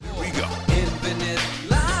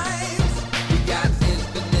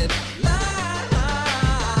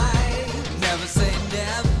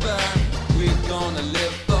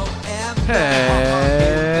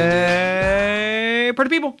Party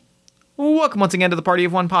people, welcome once again to the Party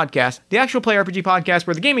of One podcast, the actual play RPG podcast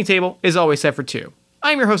where the gaming table is always set for two.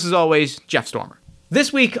 I'm your host as always, Jeff Stormer.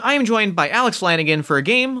 This week, I am joined by Alex Flanagan for a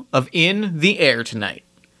game of In the Air Tonight.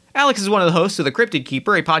 Alex is one of the hosts of The Cryptid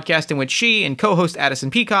Keeper, a podcast in which she and co-host Addison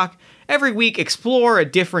Peacock every week explore a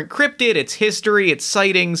different cryptid, its history, its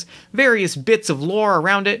sightings, various bits of lore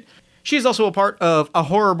around it. She is also a part of A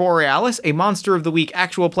Horror Borealis, a Monster of the Week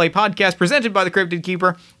actual play podcast presented by The Cryptid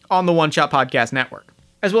Keeper on the One Shot Podcast Network.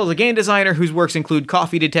 As well as a game designer whose works include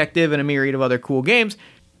Coffee Detective and a myriad of other cool games.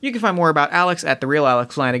 You can find more about Alex at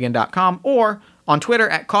therealalexflanagan.com or on Twitter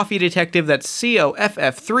at Coffee Detective, that's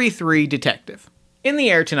COFF33 Detective. In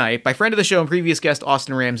the Air Tonight, by friend of the show and previous guest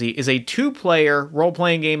Austin Ramsey, is a two-player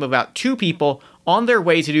role-playing game about two people on their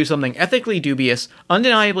way to do something ethically dubious,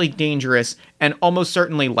 undeniably dangerous, and almost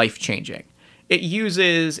certainly life-changing. It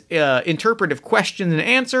uses interpretive questions and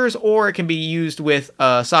answers, or it can be used with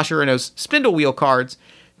Sacha Renault's Spindle Wheel cards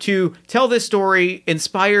to tell this story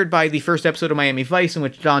inspired by the first episode of Miami Vice, in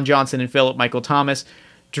which Don Johnson and Philip Michael Thomas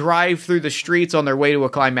drive through the streets on their way to a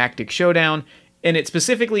climactic showdown, and it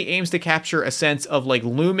specifically aims to capture a sense of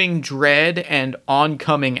looming dread and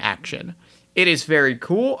oncoming action. It is very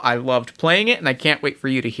cool. I loved playing it, and I can't wait for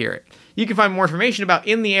you to hear it. You can find more information about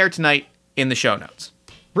In the Air Tonight in the show notes.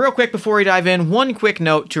 Real quick before we dive in, one quick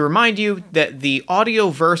note to remind you that the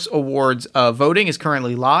Audioverse Awards voting is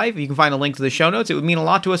currently live. You can find a link to the show notes. It would mean a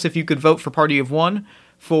lot to us if you could vote for Party of One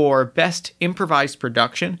for Best Improvised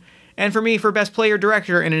Production, and for me for Best Player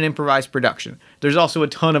Director in an Improvised Production. There's also a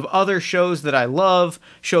ton of other shows that I love,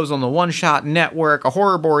 shows on the One Shot Network, A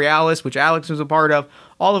Horror Borealis, which Alex was a part of,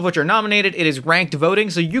 all of which are nominated. It is ranked voting,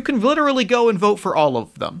 so you can literally go and vote for all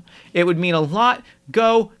of them. It would mean a lot.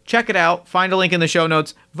 Go, check it out, find a link in the show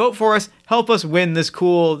notes, vote for us, help us win this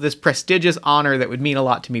prestigious honor that would mean a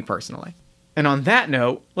lot to me personally. And on that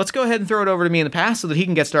note, let's go ahead and throw it over to me in the past so that he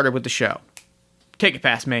can get started with the show. Take it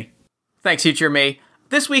past me. Thanks, future me.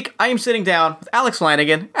 This week, I am sitting down with Alex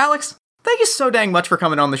Flanagan. Alex, thank you so dang much for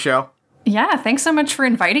coming on the show. Yeah, thanks so much for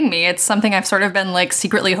inviting me. It's something I've sort of been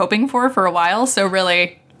secretly hoping for a while, so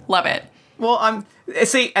really love it. Well, and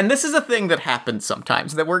this is a thing that happens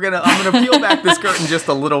sometimes, that I'm gonna peel back this curtain just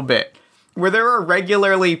a little bit, where there are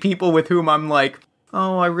regularly people with whom I'm like,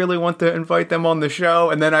 oh, I really want to invite them on the show,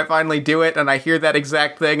 and then I finally do it, and I hear that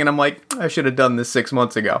exact thing, and I'm like, I should have done this 6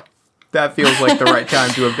 months ago. That feels like the right time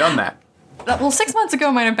to have done that. Well, 6 months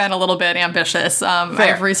ago might have been a little bit ambitious.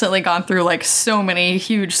 I've recently gone through so many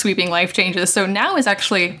huge sweeping life changes, so now is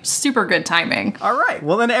actually super good timing. All right,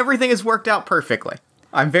 well then everything has worked out perfectly.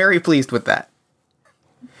 I'm very pleased with that.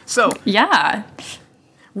 So, yeah.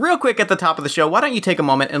 Real quick at the top of the show, why don't you take a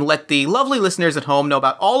moment and let the lovely listeners at home know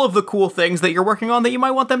about all of the cool things that you're working on that you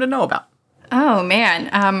might want them to know about? Oh,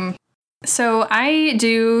 man. So I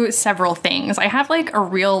do several things. I have a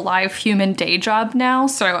real live human day job now,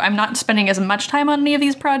 so I'm not spending as much time on any of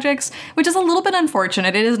these projects, which is a little bit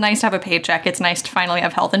unfortunate. It is nice to have a paycheck. It's nice to finally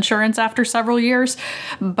have health insurance after several years.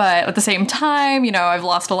 But at the same time, I've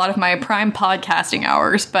lost a lot of my prime podcasting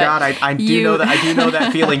hours. But God, I do know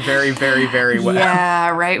that feeling very, very, very well.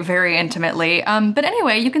 Yeah, right. Very intimately. But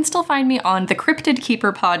anyway, you can still find me on the Cryptid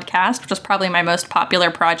Keeper podcast, which is probably my most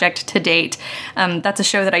popular project to date. That's a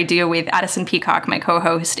show that I do with Addison Peacock, my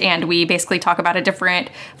co-host, and we basically talk about a different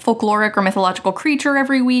folkloric or mythological creature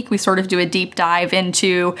every week. We sort of do a deep dive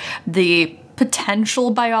into the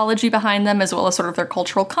potential biology behind them, as well as sort of their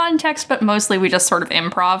cultural context, but mostly we just sort of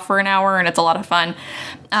improv for an hour, and it's a lot of fun.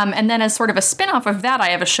 And then as sort of a spin-off of that, I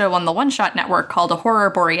have a show on the One Shot Network called A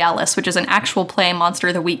Horror Borealis, which is an actual play Monster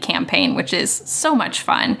of the Week campaign, which is so much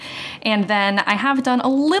fun. And then I have done a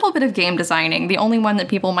little bit of game designing. The only one that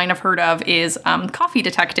people might have heard of is Coffee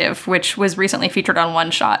Detective, which was recently featured on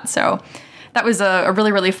One Shot, so that was a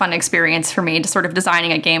really, really fun experience for me, to sort of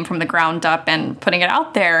designing a game from the ground up and putting it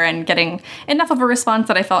out there and getting enough of a response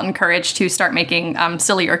that I felt encouraged to start making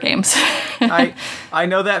sillier games. I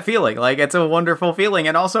know that feeling. It's a wonderful feeling,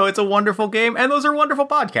 and also it's a wonderful game, and those are wonderful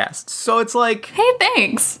podcasts. So it's hey,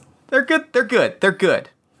 thanks. They're good.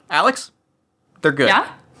 Alex? They're good.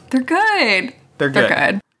 Yeah? They're good. They're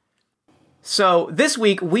good. So this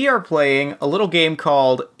week we are playing a little game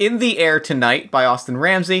called In the Air Tonight by Austin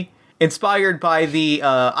Ramsey, inspired by the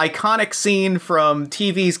iconic scene from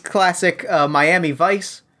TV's classic Miami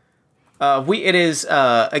Vice. It is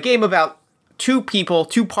a game about two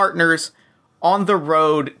partners on the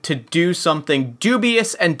road to do something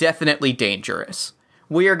dubious and definitely dangerous.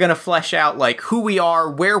 We are going to flesh out who we are,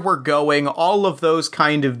 where we're going, all of those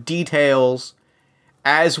kind of details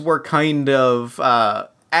as we're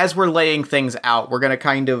laying things out. We're going to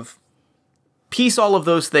kind of piece all of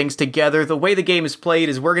those things together. The way the game is played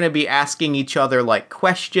is we're going to be asking each other, like,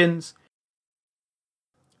 questions.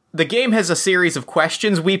 The game has a series of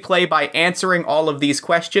questions. We play by answering all of these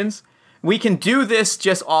questions. We can do this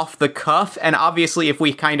just off the cuff, and obviously if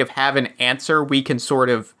we kind of have an answer, we can sort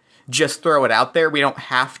of just throw it out there. We don't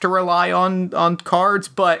have to rely on cards,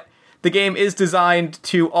 but the game is designed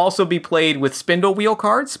to also be played with Spindle Wheel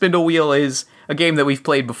cards. Spindle Wheel is a game that we've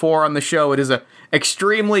played before on the show. It is a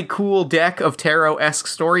extremely cool deck of tarot-esque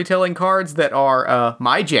storytelling cards that are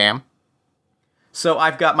my jam. So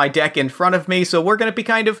I've got my deck in front of me, so we're going to be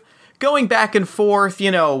kind of going back and forth,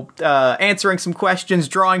 answering some questions,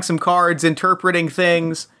 drawing some cards, interpreting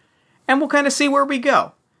things, and we'll kind of see where we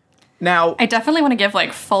go. Now, I definitely want to give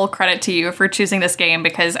full credit to you for choosing this game,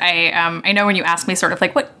 because I know when you asked me sort of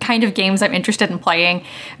what kind of games I'm interested in playing,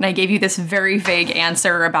 and I gave you this very vague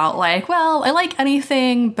answer about well, I like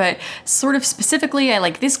anything, but sort of specifically I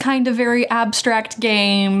like this kind of very abstract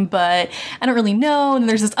game, but I don't really know, and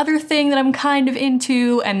there's this other thing that I'm kind of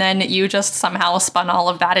into, and then you just somehow spun all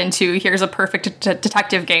of that into here's a perfect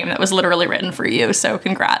detective game that was literally written for you. So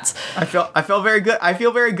congrats. I felt very good. I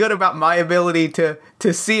feel very good about my ability to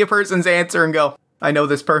see a person's answer and go, I know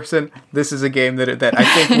this person. This is a game that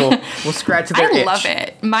I think will scratch their itch. I love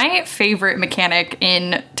it. My favorite mechanic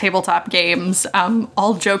in tabletop games,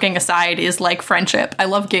 all joking aside, is friendship. I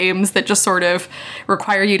love games that just sort of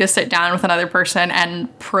require you to sit down with another person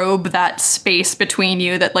and probe that space between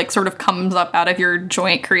you that sort of comes up out of your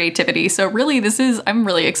joint creativity. So really, I'm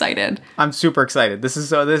really excited. I'm super excited. This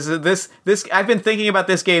I've been thinking about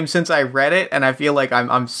this game since I read it, and I feel like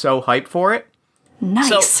I'm so hyped for it. Nice.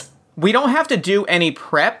 So, we don't have to do any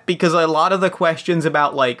prep because a lot of the questions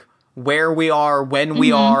about where we are, when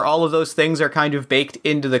we are, all of those things are kind of baked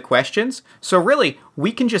into the questions. So really,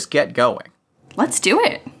 we can just get going. Let's do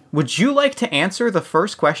it. Would you like to answer the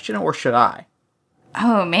first question, or should I?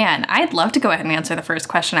 Oh man, I'd love to go ahead and answer the first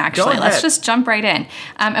question, actually. Let's just jump right in.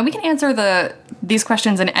 And we can answer these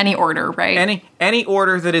questions in any order, right? Any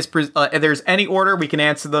order that is, there's any order, we can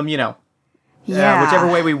answer them, Yeah.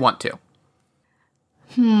 whichever way we want to.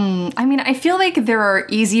 I mean, I feel like there are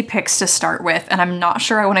easy picks to start with, and I'm not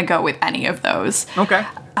sure I want to go with any of those. Okay.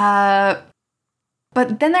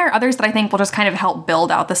 But then there are others that I think will just kind of help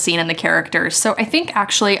build out the scene and the characters. So I think,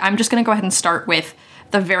 actually, I'm just going to go ahead and start with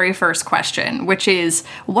the very first question, which is,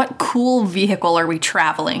 what cool vehicle are we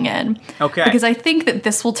traveling in? Okay. Because I think that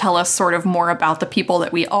this will tell us sort of more about the people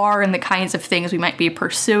that we are and the kinds of things we might be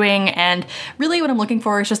pursuing. And really what I'm looking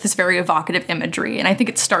for is just this very evocative imagery. And I think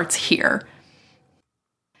it starts here.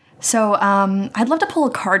 So, I'd love to pull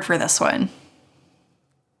a card for this one.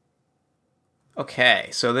 Okay,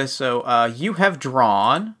 so you have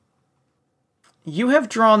drawn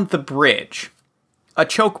the bridge, a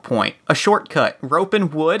choke point, a shortcut, rope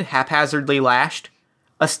and wood haphazardly lashed,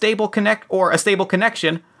 a stable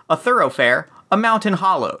connection, a thoroughfare, a mountain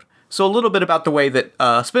hollowed. So a little bit about the way that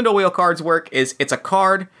spindle wheel cards work is it's a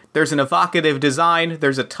card, there's an evocative design,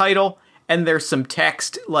 there's a title, and there's some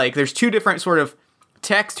text. There's two different sort of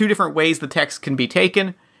text, two different ways the text can be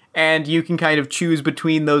taken, and you can kind of choose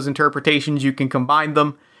between those interpretations. You can combine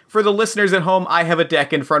them. For the listeners at home, I have a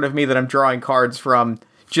deck in front of me that I'm drawing cards from,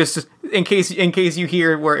 just in case you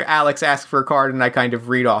hear where Alex asks for a card and I kind of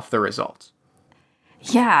read off the results.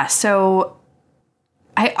 Yeah, so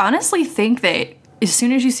I honestly think that as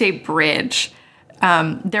soon as you say bridge,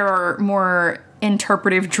 there are more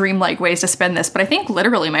interpretive, dreamlike ways to spin this, but I think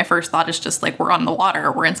literally my first thought is just we're on the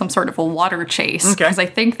water, we're in some sort of a water chase, because I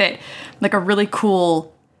think that a really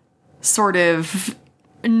cool sort of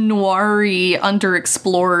noir-y,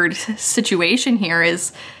 underexplored situation here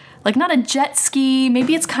is not a jet ski,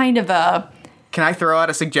 maybe it's kind of a... Can I throw out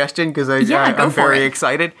a suggestion? Because I'm very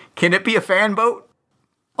excited. Can it be a fan boat?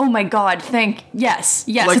 Oh my god, yes,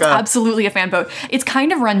 it's absolutely a fan boat. It's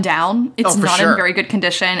kind of run down. It's not in very good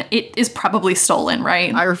condition. It is probably stolen,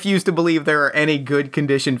 right? I refuse to believe there are any good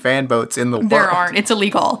condition fan boats in the world. There aren't. It's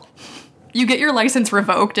illegal. You get your license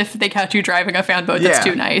revoked if they catch you driving a fan boat that's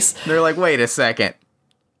too nice. They're wait a second.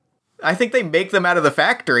 I think they make them out of the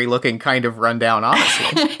factory looking kind of run down,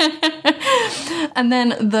 honestly. And then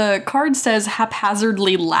the card says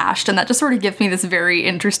haphazardly lashed, and that just sort of gives me this very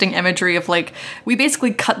interesting imagery of we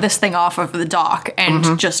basically cut this thing off of the dock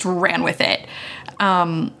and just ran with it.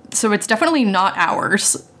 So it's definitely not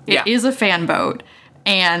ours. It is a fan boat,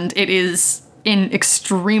 and it is in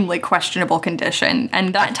extremely questionable condition.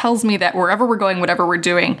 And that tells me that wherever we're going, whatever we're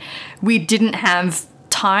doing, we didn't have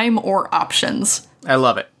time or options. I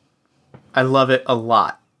love it. I love it a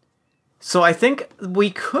lot. So I think we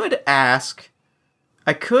could ask...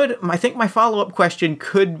 I think my follow-up question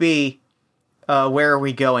could be, where are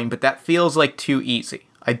we going, but that feels like too easy.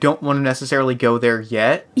 I don't want to necessarily go there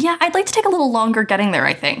yet. Yeah, I'd like to take a little longer getting there,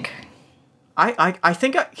 I think. I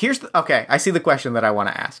think okay, I see the question that I want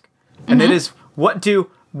to ask. And it is, what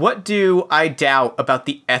do I doubt about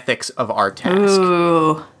the ethics of our task?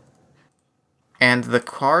 Ooh. And the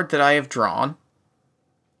card that I have drawn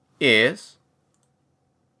is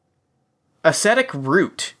Ascetic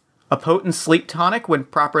Root, a potent sleep tonic when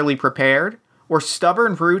properly prepared, or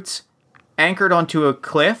stubborn roots anchored onto a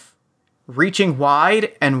cliff, reaching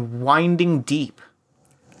wide and winding deep.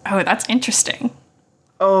 Oh, that's interesting.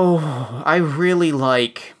 Oh, I really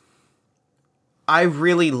like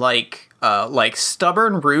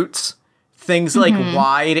stubborn roots, things like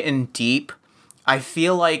wide and deep. I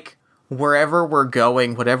feel like wherever we're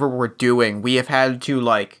going, whatever we're doing, we have had to,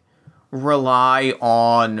 like, rely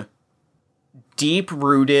on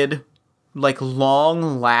deep-rooted, like,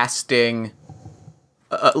 long-lasting,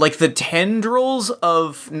 like, the tendrils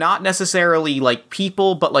of not necessarily, like,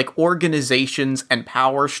 people, but, like, organizations and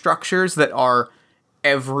power structures that are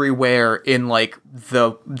everywhere in, like,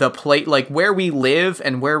 the plate, like, where we live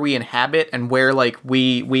and where we inhabit and where, like,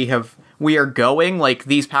 we are going. Like,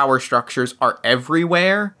 these power structures are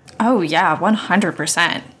everywhere. Oh, yeah,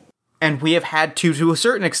 100%. And we have had to a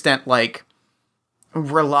certain extent, like,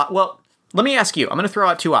 well, let me ask you. I'm going to throw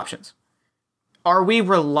out two options. Are we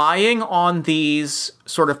relying on these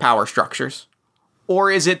sort of power structures? Or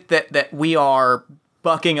is it that we are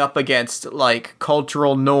bucking up against, like,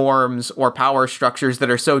 cultural norms or power structures that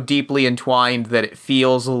are so deeply entwined that it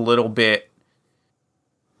feels a little bit,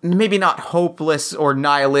 maybe not hopeless or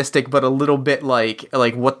nihilistic, but a little bit like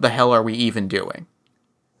what the hell are we even doing?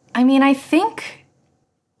 I mean, I think,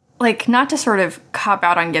 like, not to sort of cop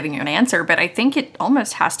out on giving you an answer, but I think it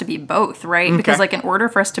almost has to be both, right? Okay. Because, like, in order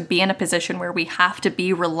for us to be in a position where we have to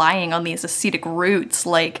be relying on these ascetic roots,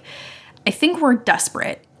 like, I think we're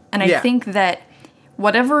desperate. And I think that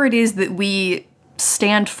whatever it is that we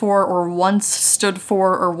stand for or once stood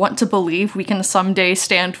for or want to believe we can someday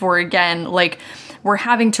stand for again, like, we're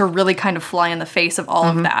having to really kind of fly in the face of all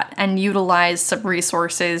of that and utilize some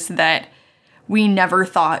resources that we never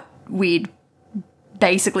thought we'd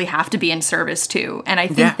basically have to be in service to. And I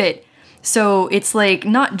think that, so it's like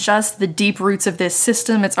not just the deep roots of this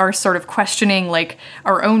system, it's our sort of questioning, like,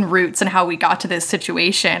 our own roots and how we got to this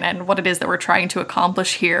situation and what it is that we're trying to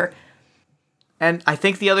accomplish here. And I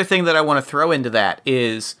think the other thing that I want to throw into that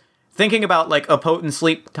is thinking about, like, a potent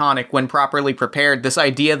sleep tonic when properly prepared, this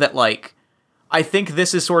idea that, like, I think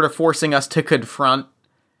this is sort of forcing us to confront,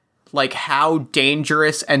 like, how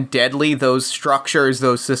dangerous and deadly those structures,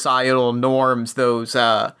 those societal norms, those,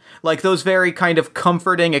 like, those very kind of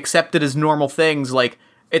comforting, accepted as normal things, like,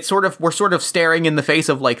 we're sort of staring in the face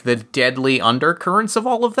of, like, the deadly undercurrents of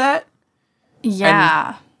all of that. Yeah.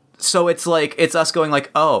 And so it's like, it's us going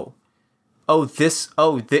like, this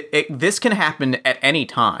can happen at any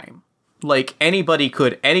time. Like, anybody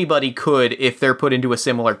could, if they're put into a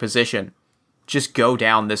similar position, just go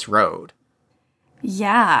down this road.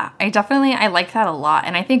 Yeah, I like that a lot.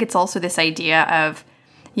 And I think it's also this idea of,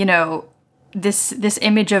 you know, this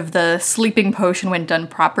image of the sleeping potion when done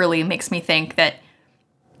properly makes me think that,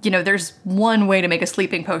 you know, there's one way to make a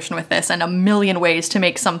sleeping potion with this and a million ways to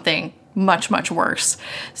make something much, much worse.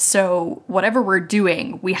 So whatever we're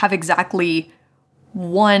doing, we have exactly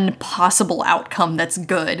one possible outcome that's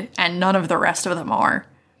good, and none of the rest of them are.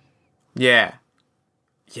 Yeah.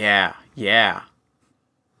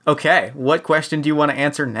 Okay, what question do you want to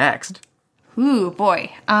answer next? Ooh,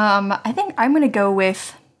 boy. I think I'm going to go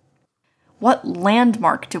with, what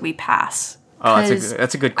landmark do we pass? Oh,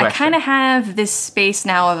 that's a good question. I kind of have this space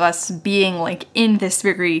now of us being, like, in this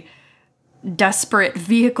very desperate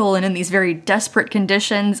vehicle and in these very desperate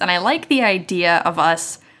conditions, and I like the idea of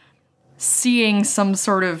us seeing some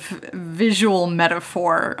sort of visual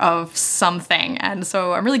metaphor of something, and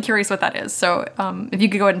so I'm really curious what that is. So if you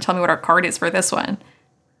could go ahead and tell me what our card is for this one.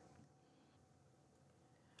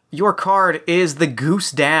 Your card is the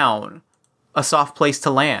Goose Down, a soft place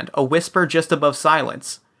to land, a whisper just above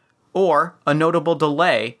silence, or a notable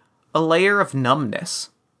delay, a layer of numbness.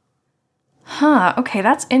 Huh, okay,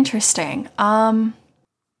 that's interesting.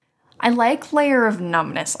 I like layer of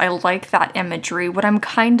numbness. I like that imagery. What I'm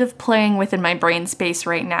kind of playing with in my brain space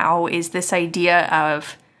right now is this idea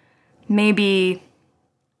of maybe,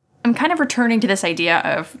 I'm kind of returning to this idea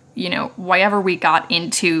of, you know, why ever we got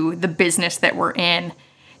into the business that we're in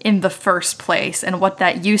the first place and what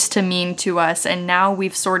that used to mean to us. And now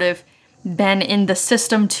we've sort of been in the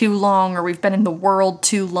system too long, or we've been in the world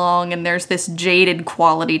too long, and there's this jaded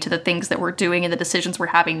quality to the things that we're doing and the decisions we're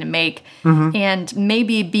having to make. And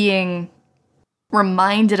maybe being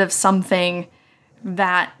reminded of something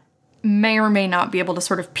that may or may not be able to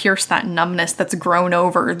sort of pierce that numbness that's grown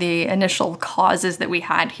over the initial causes that we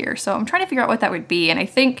had here. So I'm trying to figure out what that would be. And I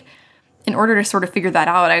think in order to sort of figure that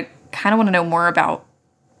out, I kind of want to know more about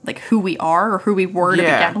like who we are or who we were to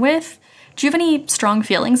begin with. Do you have any strong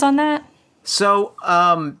feelings on that? So,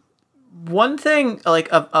 one thing, like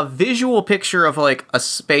a visual picture of like a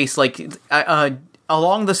space, like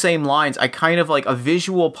along the same lines, I kind of like a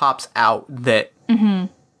visual pops out that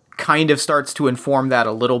kind of starts to inform that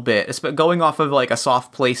a little bit. It's going off of like a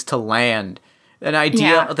soft place to land, an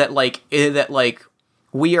idea that like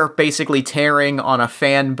we are basically tearing on a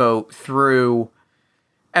fan boat through,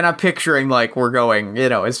 and I'm picturing like we're going,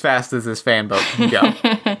 as fast as this fan boat can go.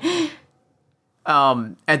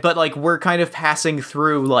 But like we're kind of passing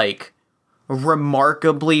through like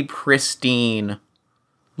remarkably pristine,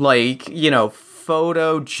 like,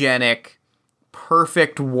 photogenic,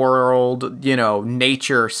 perfect world,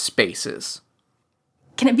 nature spaces.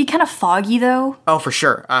 Can it be kind of foggy though? Oh, for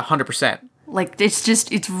sure. 100%. Like,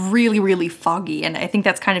 it's really, really foggy. And I think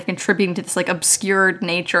that's kind of contributing to this, like, obscured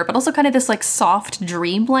nature, but also kind of this, like, soft,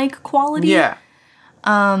 dreamlike quality. Yeah.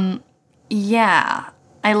 Yeah.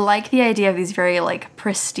 I like the idea of these very, like,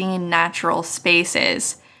 pristine natural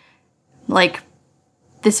spaces. Like,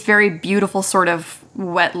 this very beautiful sort of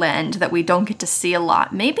wetland that we don't get to see a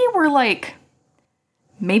lot. Maybe we're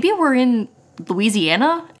in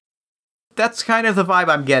Louisiana? That's kind of the vibe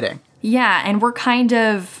I'm getting. Yeah, and we're kind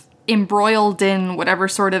of embroiled in whatever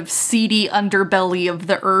sort of seedy underbelly of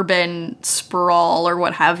the urban sprawl or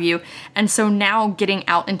what have you. And so now getting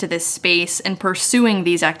out into this space and pursuing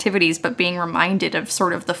these activities, but being reminded of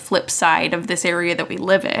sort of the flip side of this area that we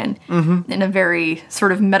live in a very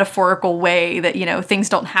sort of metaphorical way that, things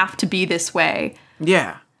don't have to be this way.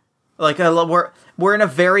 Yeah. Like, we're in a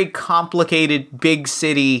very complicated big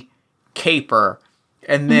city caper.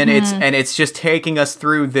 And then it's just taking us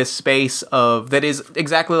through this space that is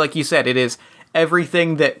exactly like you said. It is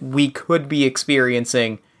everything that we could be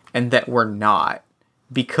experiencing and that we're not,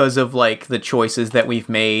 because of like the choices that we've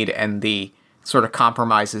made and the sort of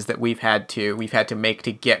compromises that we've had to make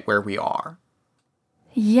to get where we are.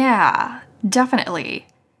 Yeah, definitely.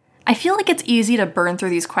 I feel like it's easy to burn through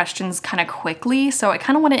these questions kind of quickly, so I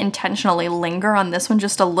kind of want to intentionally linger on this one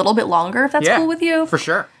just a little bit longer, if that's cool with you. For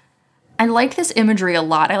sure. I like this imagery a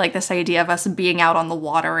lot. I like this idea of us being out on the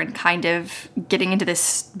water and kind of getting into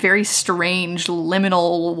this very strange,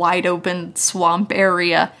 liminal, wide open swamp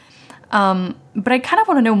area. But I kind of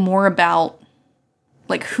want to know more about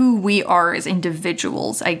like who we are as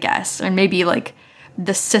individuals, I guess, and maybe like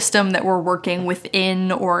the system that we're working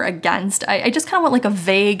within or against. I just kind of want like a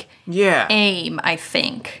vague aim, I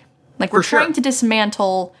think. Like we're trying to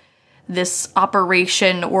dismantle this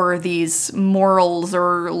operation or these morals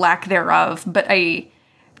or lack thereof, but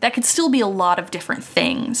that could still be a lot of different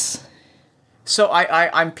things. So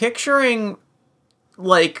I'm picturing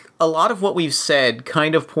like a lot of what we've said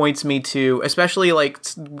kind of points me to, especially like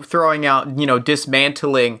throwing out,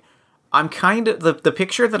 dismantling. I'm kind of the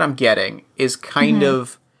picture that I'm getting is kind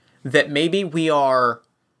of that maybe we are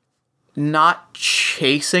not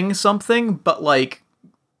chasing something, but like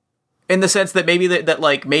in the sense that maybe that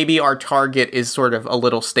like maybe our target is sort of a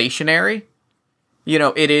little stationary.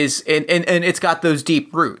 It is, and it's got those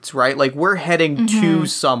deep roots, right? Like we're heading to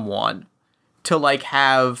someone to like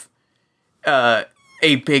have a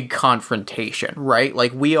big confrontation, right?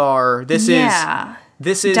 Like we are. This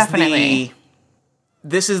is definitely.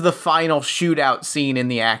 This is the final shootout scene in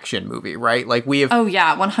the action movie, right? Like we have. Oh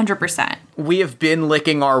yeah, 100%. We have been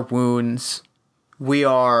licking our wounds. We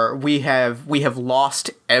have lost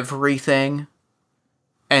everything,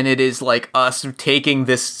 and it is like us taking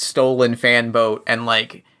this stolen fan boat and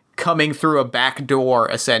like coming through a back door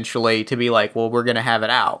essentially to be like, well, we're gonna have it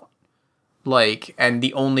out. Like, and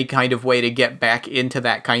the only kind of way to get back into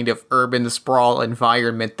that kind of urban sprawl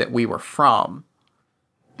environment that we were from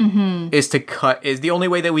is the only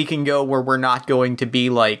way that we can go where we're not going to be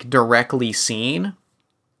like directly seen.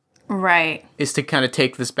 Right. Is to kind of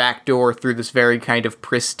take this back door through this very kind of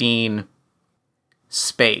pristine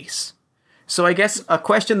space. So I guess a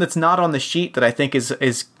question that's not on the sheet that I think is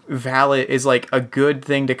valid, is like a good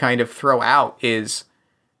thing to kind of throw out is,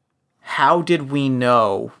 how did we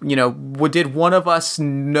know? Did one of us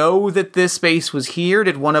know that this space was here?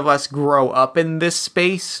 Did one of us grow up in this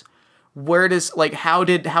space? How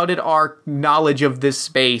did our knowledge of this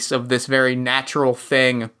space, of this very natural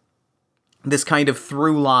thing, this kind of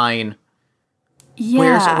through line,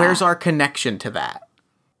 where's our connection to that?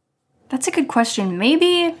 That's a good question.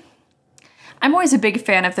 Maybe I'm always a big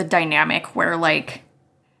fan of the dynamic where like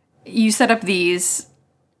you set up these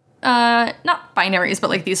not binaries, but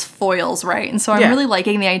like these foils, right? And so I'm really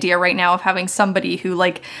liking the idea right now of having somebody who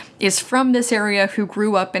like is from this area, who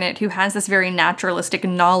grew up in it, who has this very naturalistic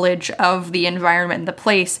knowledge of the environment and the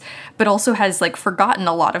place, but also has like forgotten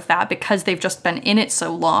a lot of that because they've just been in it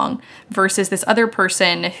so long, versus this other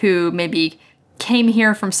person who maybe came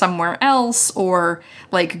here from somewhere else, or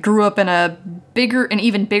like grew up in an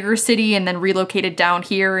even bigger city and then relocated down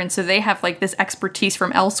here, and so they have like this expertise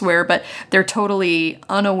from elsewhere, but they're totally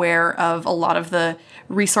unaware of a lot of the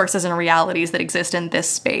resources and realities that exist in this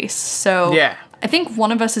space. So yeah, I think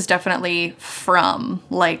one of us is definitely from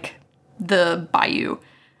like the bayou,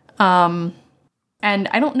 and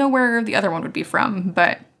I don't know where the other one would be from,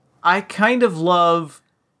 but I love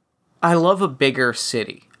a bigger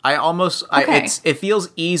city. It feels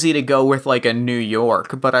easy to go with like a New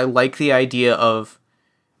York, but I like the idea of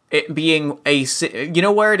it being you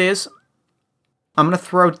know where it is? I'm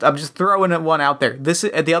just throwing one out there.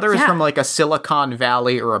 The other is from like a Silicon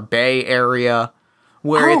Valley or a Bay Area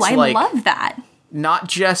where it's like, I love that. Not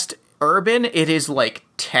just urban, it is like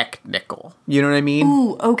technical. You know what I mean?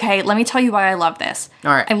 Ooh, okay. Let me tell you why I love this.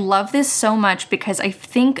 All right. I love this so much because I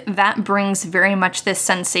think that brings very much this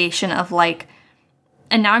sensation of like,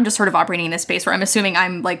 and now I'm just sort of operating in this space where I'm assuming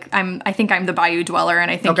I think I'm the bayou dweller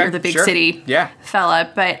and I think you're the big city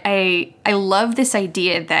fella. But I love this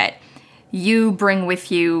idea that you bring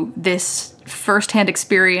with you this firsthand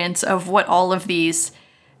experience of what all of these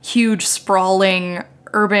huge, sprawling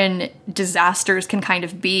urban disasters can kind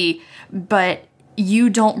of be, but you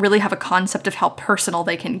don't really have a concept of how personal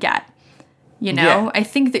they can get. You know? Yeah. I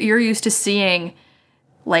think that you're used to seeing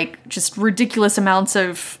like just ridiculous amounts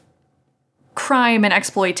of crime and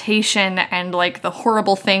exploitation and like the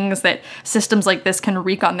horrible things that systems like this can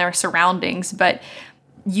wreak on their surroundings, but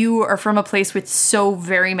you are from a place with so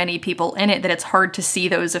very many people in it that it's hard to see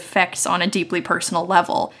those effects on a deeply personal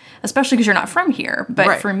level, especially because you're not from here.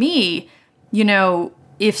 But for me, you know,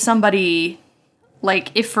 if somebody,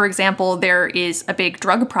 like if for example there is a big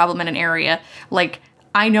drug problem in an area, like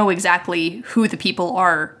I know exactly who the people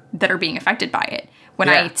are that are being affected by it. When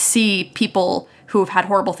I see people who have had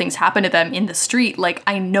horrible things happen to them in the street, like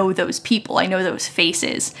I know those people, I know those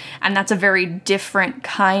faces, and that's a very different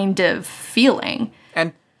kind of feeling.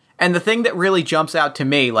 And the thing that really jumps out to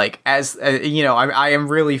me, like as you know, I am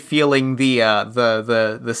really feeling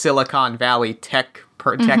the Silicon Valley tech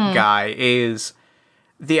guy, is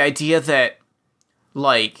the idea that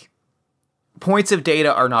like points of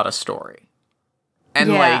data are not a story.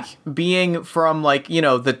 And like being from like, you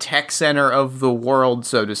know, the tech center of the world,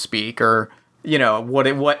 so to speak, or you know, what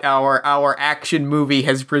our action movie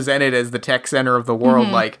has presented as the tech center of the world,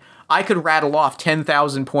 like I could rattle off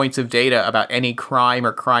 10,000 points of data about any crime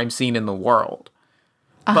or crime scene in the world.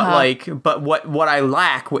 But what I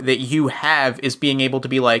lack that you have is being able to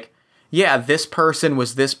be like, yeah, this person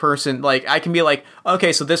was this person. Like I can be like,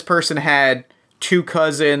 okay, so this person had two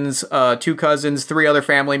cousins, three other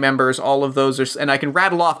family members, all of those are, and I can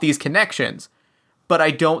rattle off these connections, but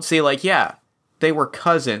I don't say like, yeah, they were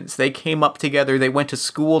cousins, they came up together, they went to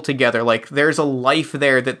school together. Like there's a life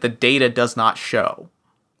there that the data does not show.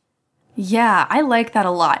 Yeah, I like that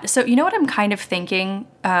a lot. So you know what I'm kind of thinking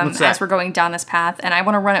as we're going down this path, and I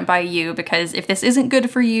want to run it by you because if this isn't good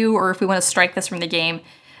for you or if we want to strike this from the game,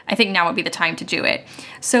 I think now would be the time to do it.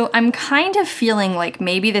 So I'm kind of feeling like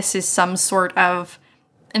maybe this is some sort of,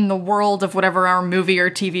 in the world of whatever our movie or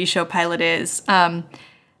TV show pilot is,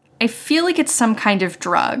 I feel like it's some kind of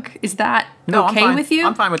drug. Is that okay with you?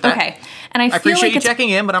 I'm fine with that. Okay. And I feel appreciate like you checking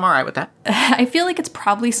in, but I'm all right with that. I feel like it's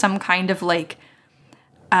probably some kind of like,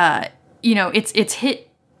 you know, it's hit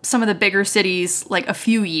some of the bigger cities like a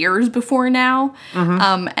few years before now,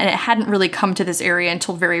 and it hadn't really come to this area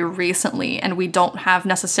until very recently, and we don't have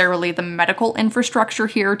necessarily the medical infrastructure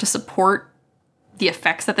here to support the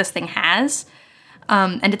effects that this thing has,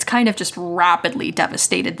 and it's kind of just rapidly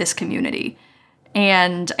devastated this community.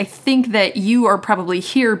 And I think that you are probably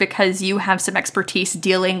here because you have some expertise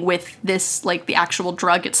dealing with this, like the actual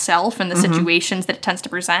drug itself and the situations that it tends to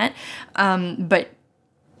present, but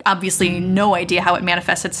obviously no idea how it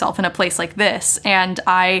manifests itself in a place like this. And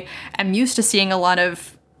I am used to seeing a lot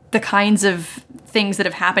of the kinds of things that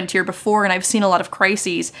have happened here before, and I've seen a lot of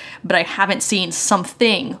crises, but I haven't seen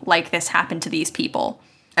something like this happen to these people.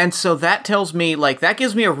 And so that tells me, like, that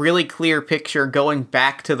gives me a really clear picture going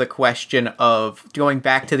back to the question of, going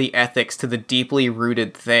back to the ethics, to the deeply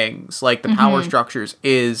rooted things, like the power structures,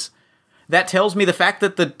 is, that tells me the fact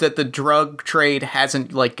that the drug trade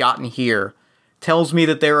hasn't, like, gotten here tells me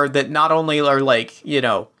that not only are, like, you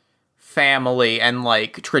know, family and,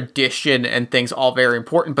 like, tradition and things all very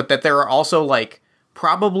important, but that there are also, like,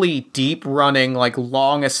 probably deep running, like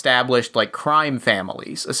long established, like crime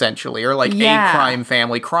families, essentially, or like Yeah. a crime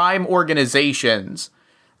family, crime organizations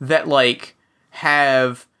that like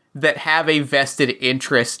have a vested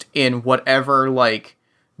interest in whatever like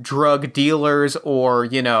drug dealers or,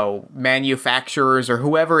 you know, manufacturers or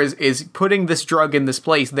whoever is putting this drug in this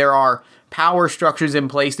place. There are power structures in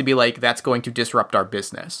place to be like, that's going to disrupt our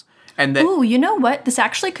business. And that, Ooh, you know what? This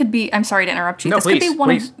actually could be. I'm sorry to interrupt you. No, this could be please, one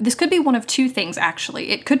please. of. This could be one of two things.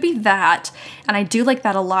 Actually, it could be that, and I do like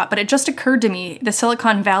that a lot. But it just occurred to me the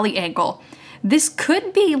Silicon Valley angle. This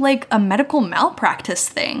could be like a medical malpractice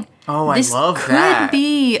thing. Oh, I love this that. could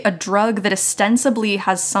be a drug that ostensibly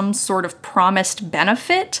has some sort of promised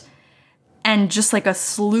benefit, and just like a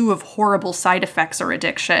slew of horrible side effects or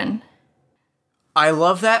addiction. I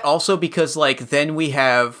love that also because, like, then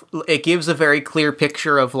it gives a very clear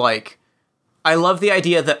picture of, like, I love the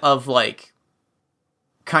idea of, like,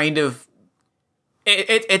 kind of,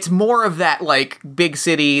 it's more of that, like, big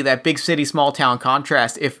city, small town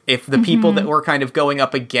contrast if the people that we're kind of going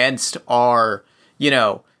up against are, you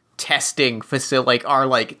know, testing facility, are,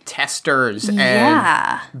 like, testers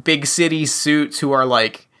and big city suits who are,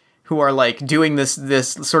 like, doing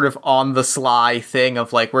this sort of on the sly thing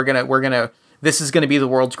of, like, this is going to be the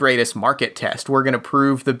world's greatest market test. We're going to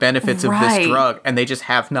prove the benefits of this drug, and they just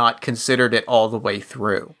have not considered it all the way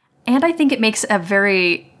through. And I think it makes a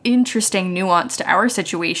very interesting nuance to our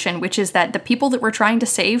situation, which is that the people that we're trying to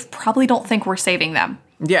save probably don't think we're saving them.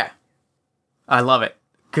 Yeah. I love it.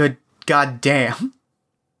 Good goddamn.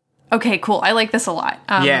 Okay, cool. I like this a lot.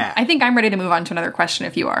 Yeah. I think I'm ready to move on to another question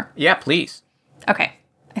if you are. Yeah, please. Okay.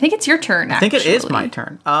 I think it's your turn, I think it is my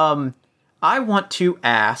turn. I want to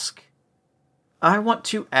ask, what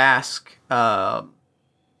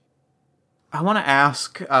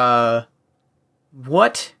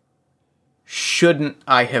shouldn't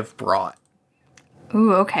I have brought?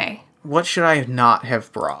 Ooh, okay. What should I not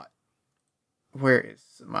have brought? Where is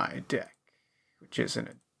my deck? Which isn't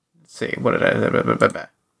it? Let's see. What did I...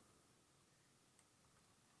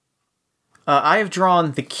 I have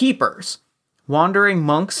drawn the Keepers. Wandering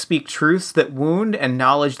monks speak truths that wound and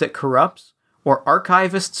knowledge that corrupts, or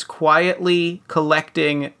archivists quietly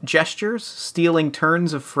collecting gestures, stealing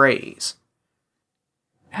turns of phrase.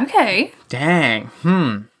 Okay. Dang.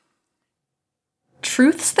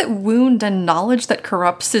 Truths that wound and knowledge that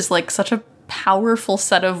corrupts is like such a powerful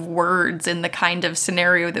set of words in the kind of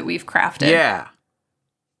scenario that we've crafted. Yeah.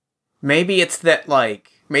 Maybe it's that,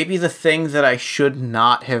 like, maybe the thing that I should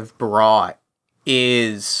not have brought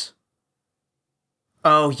is...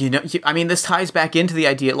 Oh, you know, I mean, this ties back into the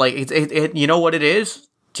idea, like, it you know what it is?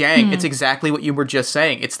 Jang, it's exactly what you were just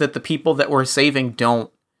saying. It's that the people that we're saving don't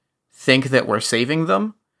think that we're saving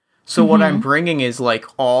them. So what I'm bringing is, like,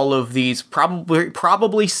 all of these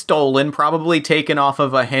probably stolen, probably taken off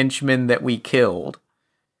of a henchman that we killed.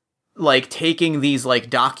 Like, taking these, like,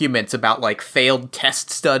 documents about, like, failed test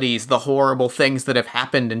studies, the horrible things that have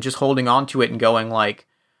happened, and just holding on to it and going, like,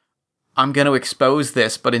 I'm going to expose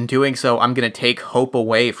this, but in doing so, I'm going to take hope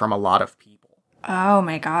away from a lot of people. Oh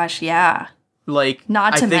my gosh, yeah. Like,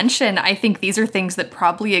 Not to mention, I think these are things that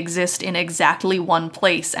probably exist in exactly one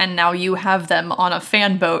place, and now you have them on a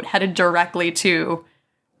fan boat headed directly to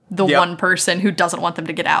the one person who doesn't want them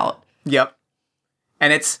to get out. Yep.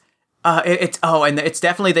 And it's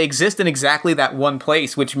definitely, they exist in exactly that one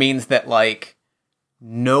place, which means that, like,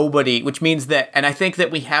 and I think that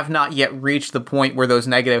we have not yet reached the point where those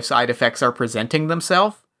negative side effects are presenting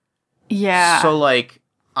themselves. Yeah. So, like,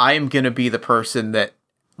 I am going to be the person that,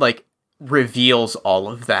 like, reveals all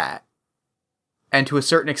of that. And to a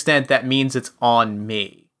certain extent, that means it's on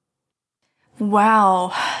me.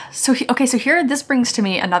 Wow. So here, this brings to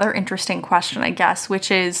me another interesting question, I guess, which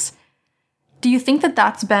is, do you think that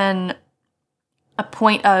that's been a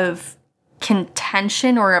point of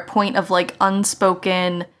contention or a point of, like,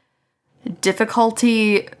 unspoken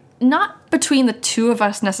difficulty, not between the two of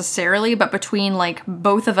us necessarily, but between, like,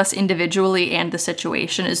 both of us individually and the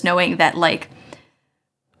situation, is knowing that, like,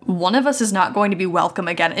 one of us is not going to be welcome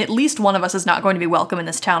again. At least one of us is not going to be welcome in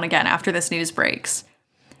this town again after this news breaks.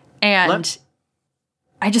 And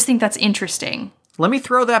I just think that's interesting. Let me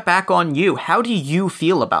throw that back on you. How do you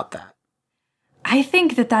feel about that? I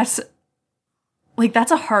think that that's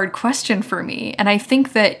a hard question for me. And I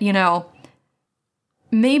think that, you know,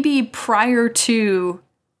 maybe prior to...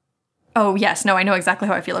 Oh, yes, no, I know exactly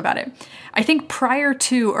how I feel about it. I think prior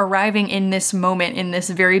to arriving in this moment, in this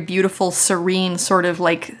very beautiful, serene, sort of,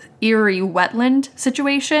 like, eerie wetland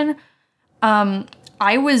situation,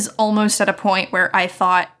 I was almost at a point where I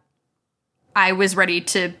thought I was ready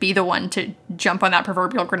to be the one to jump on that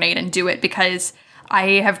proverbial grenade and do it, because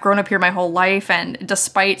I have grown up here my whole life, and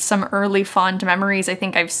despite some early fond memories, I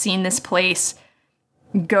think I've seen this place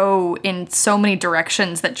go in so many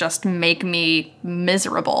directions that just make me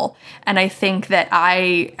miserable. And I think that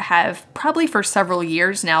I have probably for several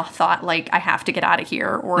years now thought like I have to get out of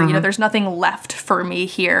here, or, you know, there's nothing left for me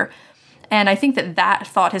here. And I think that that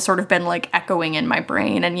thought has sort of been like echoing in my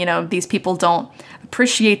brain. And, you know, these people don't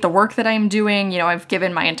appreciate the work that I'm doing. You know, I've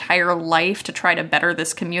given my entire life to try to better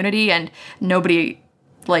this community, and nobody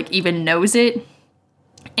like even knows it.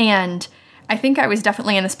 And I think I was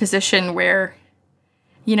definitely in this position where,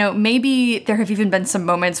 you know, maybe there have even been some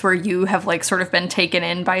moments where you have like sort of been taken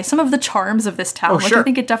in by some of the charms of this town, which I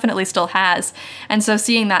think it definitely still has. And so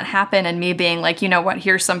seeing that happen and me being like, you know what,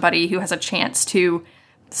 here's somebody who has a chance to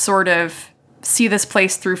sort of see this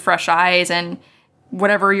place through fresh eyes, and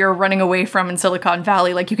whatever you're running away from in Silicon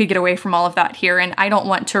Valley, like you could get away from all of that here. And I don't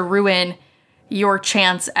want to ruin your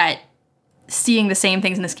chance at seeing the same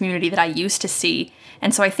things in this community that I used to see.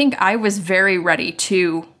 And so I think I was very ready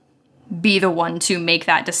to be the one to make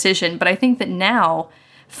that decision. But I think that now,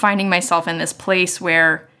 finding myself in this place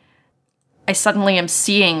where I suddenly am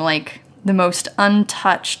seeing like the most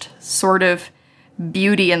untouched sort of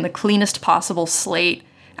beauty and the cleanest possible slate,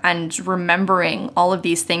 and remembering all of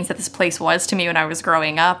these things that this place was to me when I was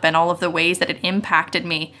growing up and all of the ways that it impacted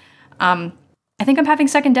me, I think I'm having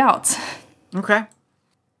second doubts. Okay.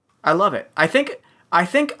 I love it. I think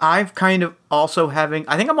I've kind of also I think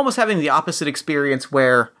I'm almost having the opposite experience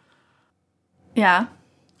where yeah.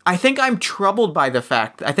 I think I'm troubled by the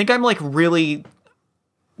fact. I think I'm like really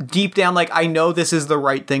deep down, like I know this is the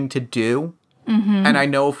right thing to do. Mm-hmm. And I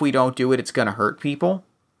know if we don't do it, it's going to hurt people.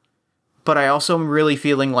 But I also am really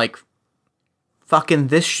feeling like fucking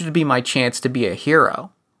this should be my chance to be a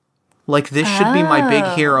hero. Like this should be my big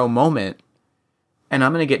hero moment. And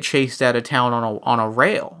I'm going to get chased out of town on a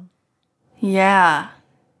rail. Yeah.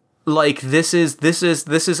 Like this is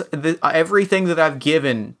everything that I've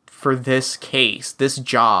given for this case, this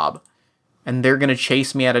job, and they're gonna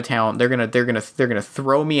chase me out of town. They're gonna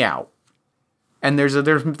throw me out. And there's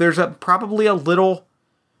probably a little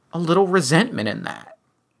resentment in that.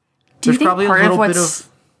 Do you think part of what's...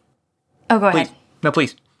 Oh, go ahead. No,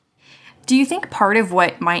 please. Do you think part of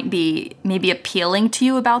what might be maybe appealing to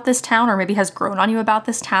you about this town, or maybe has grown on you about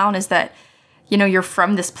this town, is that, you know, you're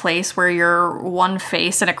from this place where you're one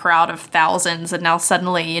face in a crowd of thousands, and now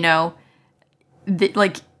suddenly, you know,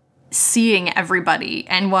 like seeing everybody,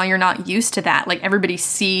 and while you're not used to that, like everybody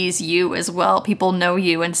sees you as well, people know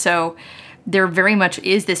you, and so there very much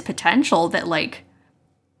is this potential that like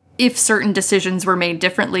if certain decisions were made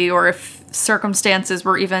differently, or if circumstances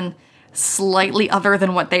were even slightly other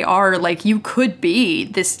than what they are, like you could be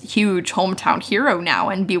this huge hometown hero now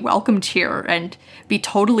and be welcomed here and be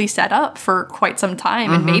totally set up for quite some time.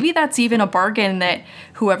 Mm-hmm. And maybe that's even a bargain that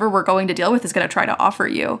whoever we're going to deal with is going to try to offer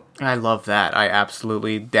you. I love that. I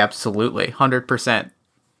absolutely 100%.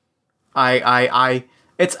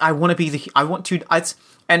 I want to be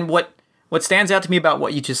and what stands out to me about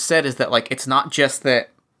what you just said is that like it's not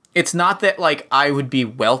that like I would be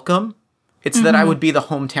welcome. It's that I would be the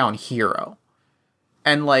hometown hero.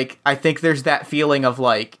 And, like, I think there's that feeling of,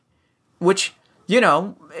 like, which, you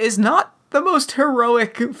know, is not the most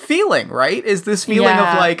heroic feeling, right? Is this feeling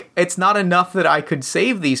of, like, it's not enough that I could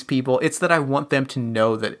save these people. It's that I want them to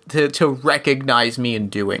know that, to recognize me in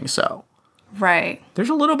doing so. Right. There's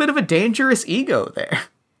a little bit of a dangerous ego there.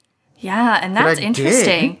 Yeah, and that's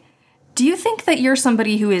interesting. Do you think that you're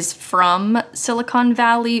somebody who is from Silicon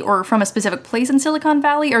Valley or from a specific place in Silicon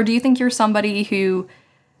Valley? Or do you think you're somebody who,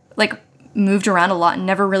 like, moved around a lot and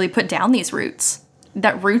never really put down these roots?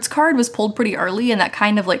 That roots card was pulled pretty early, and that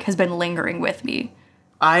kind of, like, has been lingering with me.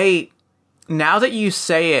 Now that you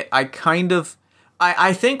say it, I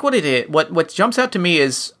think what jumps out to me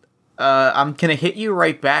is, I'm gonna hit you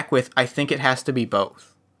right back with, I think it has to be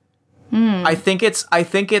both. I think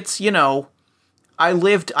it's, you know, I've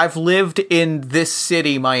lived in this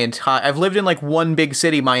city I've lived in like one big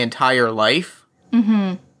city my entire life.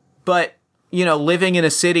 Mm-hmm. But, you know, living in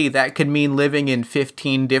a city, that could mean living in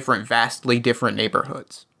 15 vastly different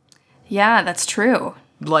neighborhoods. Yeah, that's true.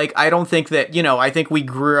 Like, I don't think that, you know, I think we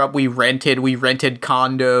grew up, we rented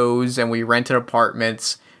condos and we rented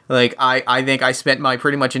apartments. Like, I think I spent my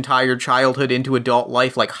pretty much entire childhood into adult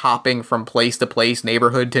life, like hopping from place to place,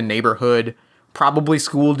 neighborhood to neighborhood, probably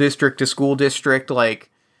school district to school district, like,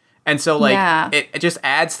 and so, like, it just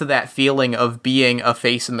adds to that feeling of being a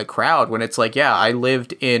face in the crowd when it's like, yeah, I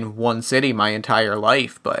lived in one city my entire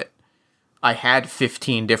life, but I had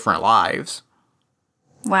 15 different lives.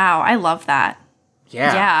 Wow, I love that.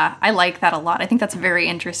 Yeah. Yeah, I like that a lot. I think that's very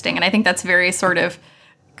interesting, and I think that's very sort of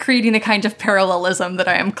creating the kind of parallelism that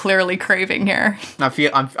I am clearly craving here.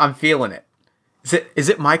 I'm feeling it. Is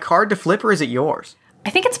it my card to flip or is it yours? I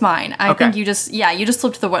think it's mine. I think you just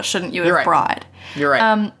flipped the what shouldn't you have brought. You're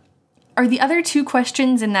right. Are the other two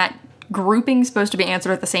questions in that grouping supposed to be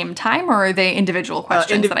answered at the same time, or are they individual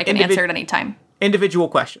questions that I can answer at any time? Individual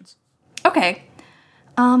questions. Okay.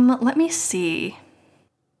 Let me see.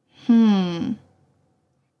 I'm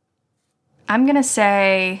gonna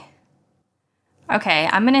say... Okay,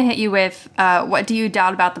 I'm going to hit you with, what do you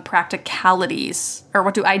doubt about the practicalities, or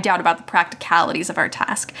what do I doubt about the practicalities of our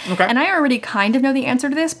task? Okay. And I already kind of know the answer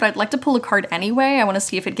to this, but I'd like to pull a card anyway. I want to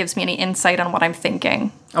see if it gives me any insight on what I'm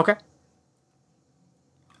thinking. Okay.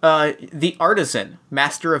 The artisan,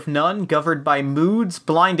 master of none, governed by moods,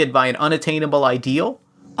 blinded by an unattainable ideal.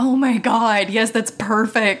 Oh my god, yes, that's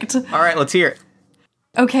perfect. All right, let's hear it.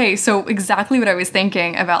 Okay, so exactly what I was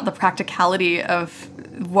thinking about the practicality of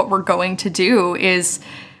what we're going to do is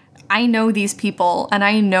I know these people, and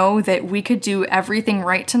I know that we could do everything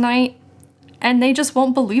right tonight, and they just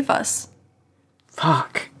won't believe us.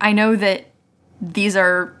 Fuck. I know that these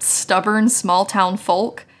are stubborn small-town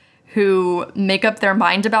folk who make up their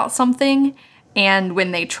mind about something, and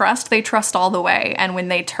when they trust all the way, and when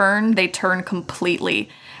they turn completely.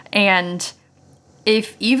 And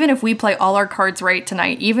even if we play all our cards right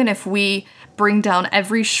tonight, even if we bring down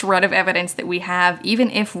every shred of evidence that we have,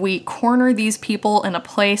 even if we corner these people in a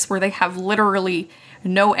place where they have literally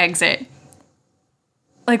no exit,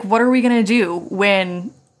 like, what are we gonna do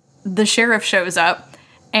when the sheriff shows up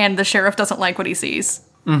and the sheriff doesn't like what he sees?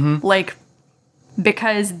 Mm-hmm. Like,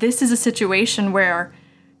 because this is a situation where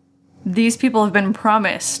these people have been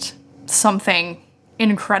promised something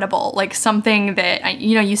incredible, like something that,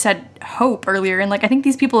 you said hope earlier, and like I think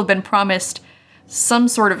these people have been promised some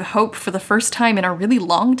sort of hope for the first time in a really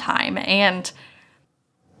long time. And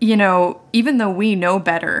even though we know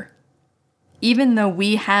better, even though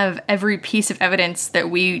we have every piece of evidence that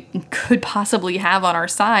we could possibly have on our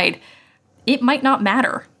side, it might not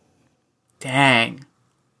matter. Dang.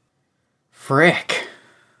 Frick.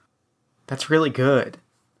 That's really good.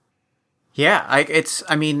 Yeah,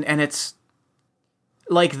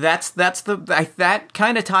 that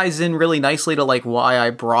kind of ties in really nicely to like why I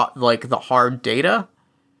brought like the hard data.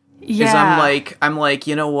 Yeah. I'm like,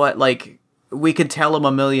 you know what? Like, we could tell them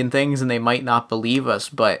a million things and they might not believe us,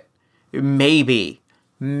 but maybe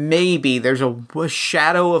there's a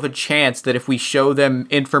shadow of a chance that if we show them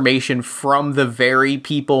information from the very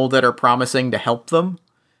people that are promising to help them,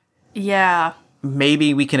 yeah,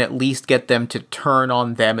 maybe we can at least get them to turn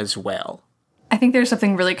on them as well. I think there's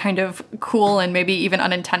something really kind of cool and maybe even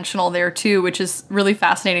unintentional there too, which is really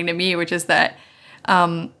fascinating to me, which is that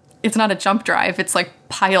it's not a jump drive, it's like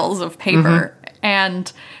piles of paper. Mm-hmm.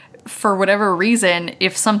 And for whatever reason,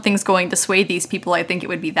 if something's going to sway these people, I think it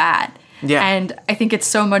would be that. Yeah. And I think it's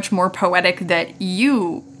so much more poetic that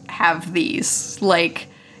you have these, like,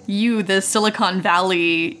 you, the Silicon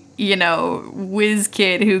Valley, whiz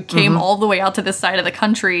kid who came all the way out to this side of the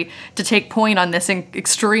country to take point on this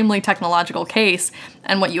extremely technological case.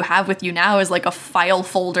 And what you have with you now is like a file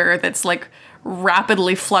folder that's like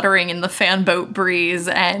rapidly fluttering in the fan boat breeze.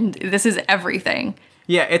 And this is everything.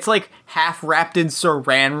 Yeah, it's like half wrapped in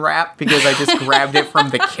saran wrap because I just grabbed it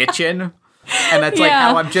from the kitchen. And that's like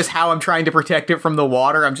how I'm trying to protect it from the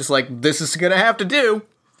water. I'm just like, this is going to have to do.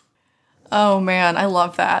 Oh man, I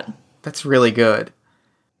love that. That's really good.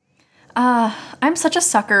 I'm such a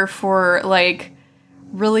sucker for, like,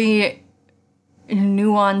 really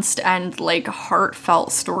nuanced and, like,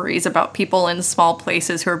 heartfelt stories about people in small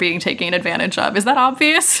places who are being taken advantage of. Is that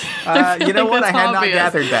obvious? You know what? I had not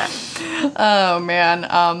gathered that. Oh, man.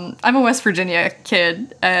 I'm a West Virginia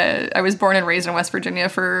kid. I was born and raised in West Virginia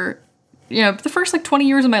for, the first, 20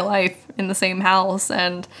 years of my life in the same house.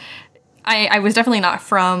 And I was definitely not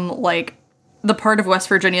from, the part of West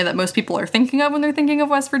Virginia that most people are thinking of when they're thinking of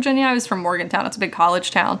West Virginia. I was from Morgantown. It's a big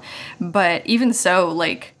college town. But even so,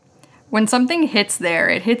 when something hits there,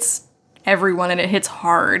 it hits everyone and it hits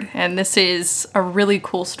hard. And this is a really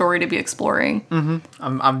cool story to be exploring. Mm-hmm.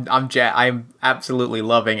 I'm absolutely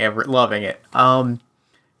loving it. I'm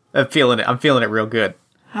feeling it real good.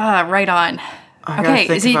 Right on. I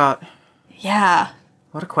gotta think about... Yeah.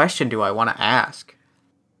 What a question do I want to ask?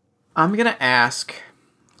 I'm gonna ask...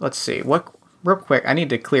 Let's see. Real quick, I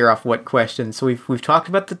need to clear off what questions. So we've talked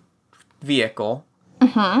about the vehicle.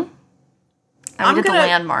 Mm-hmm. And we did the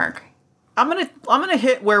landmark. I'm gonna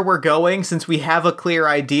hit where we're going since we have a clear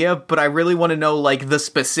idea, but I really want to know the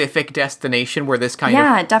specific destination where this kind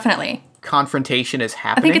of definitely confrontation is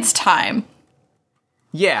happening. I think it's time.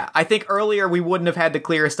 Yeah, I think earlier we wouldn't have had to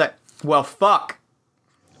clear a well, fuck.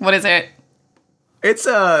 What is it? It's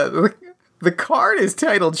the card is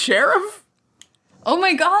titled Sheriff? Oh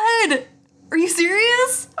my god! Are you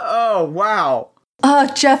serious? Oh, wow.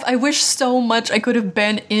 Jeff, I wish so much I could have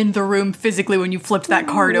been in the room physically when you flipped that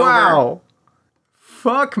card over. Wow.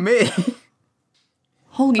 Fuck me.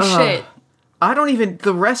 Holy shit. I don't even...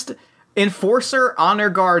 The rest... Enforcer, Honor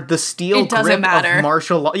Guard, the Steel Grip of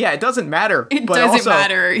Martial Law. Yeah, it doesn't matter. It doesn't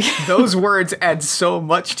matter. Those words add so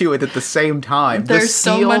much to it at the same time. There's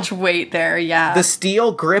so much weight there, yeah. The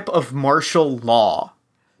Steel Grip of Martial Law.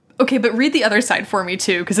 Okay, but read the other side for me,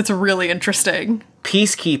 too, because it's really interesting.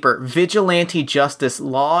 Peacekeeper, vigilante justice,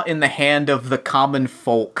 law in the hand of the common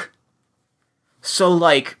folk. So,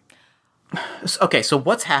 like... Okay, so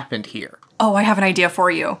what's happened here? Oh, I have an idea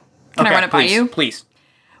for you. Can I run it by you? Please.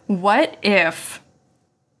 What if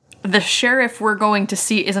the sheriff we're going to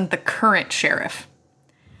see isn't the current sheriff?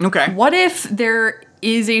 Okay. What if there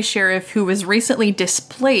is a sheriff who was recently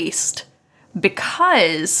displaced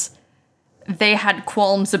because they had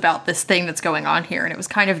qualms about this thing that's going on here, and it was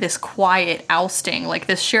kind of this quiet ousting. Like,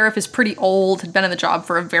 this sheriff is pretty old, had been in the job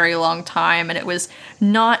for a very long time, and it was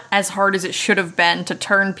not as hard as it should have been to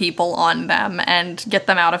turn people on them and get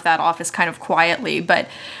them out of that office kind of quietly. But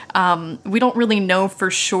we don't really know for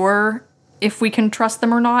sure if we can trust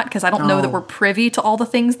them or not, because I don't know that we're privy to all the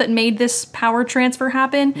things that made this power transfer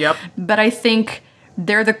happen. Yep. But I think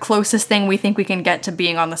they're the closest thing we think we can get to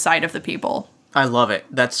being on the side of the people. I love it.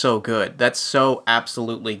 That's so good. That's so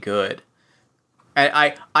absolutely good. And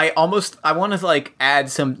I want to, like, add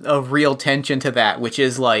some real tension to that, which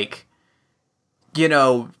is, like, you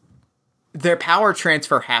know, their power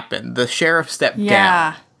transfer happened. The sheriff stepped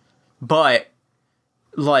down. But,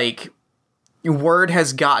 like, word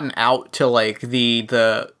has gotten out to, like,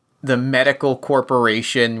 the medical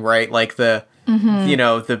corporation, right? Like, you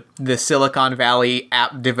know, the Silicon Valley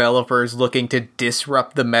app developers looking to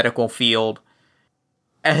disrupt the medical field.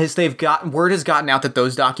 As word has gotten out that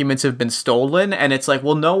those documents have been stolen, and it's like,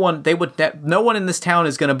 well, no one in this town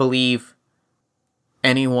is going to believe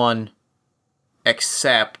anyone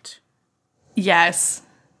except yes,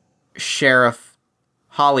 Sheriff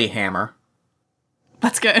Hollyhammer.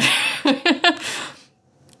 That's good.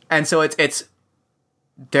 And so it's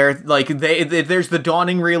they're like there's the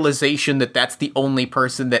dawning realization that that's the only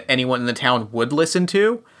person that anyone in the town would listen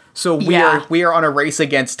to. So we are on a race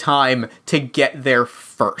against time to get there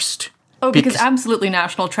first. Oh, because absolutely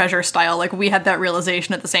National Treasure style, like, we had that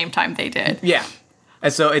realization at the same time they did. Yeah.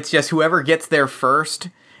 And so it's just whoever gets there first,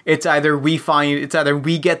 it's either we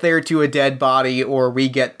get there to a dead body, or we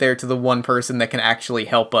get there to the one person that can actually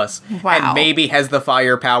help us. Wow. And maybe has the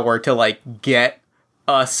firepower to, like, get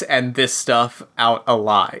us and this stuff out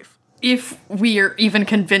alive. If we are even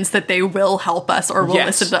convinced that they will help us or will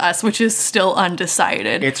listen to us, which is still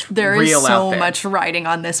undecided. There is so much riding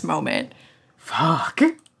on this moment. Fuck.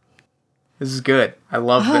 This is good. I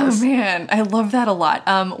love this. Oh, man. I love that a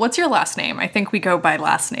lot. What's your last name? I think we go by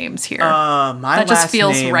last names here. That just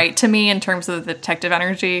feels right to me in terms of the detective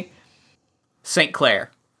energy. St. Clair.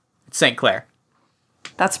 It's St. Clair.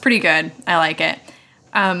 That's pretty good. I like it.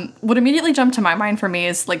 What immediately jumped to my mind for me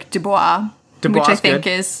is, like, Dubois. Which I think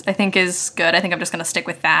is good. I think I'm just going to stick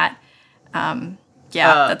with that.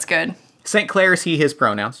 That's good. St. Clair is he, his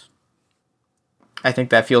pronouns. I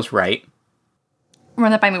think that feels right.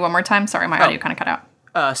 Run that by me one more time. Sorry, my audio kind of cut out.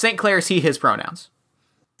 St. Clair is he, his pronouns.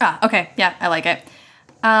 Ah, okay. Yeah, I like it.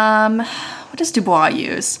 What does Dubois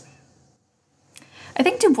use? I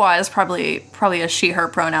think Dubois is probably a she/her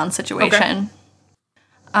pronoun situation.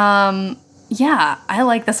 Okay. Yeah, I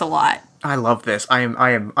like this a lot. I love this. I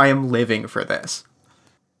am living for this.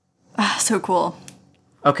 So cool.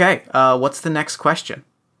 Okay, what's the next question?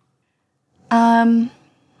 The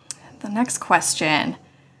next question.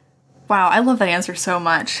 Wow, I love that answer so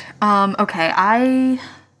much. Okay, I'm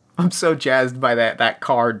so jazzed by that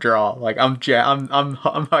card draw. Like, I'm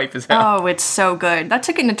hype as hell. Oh, it's so good. That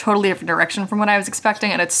took it in a totally different direction from what I was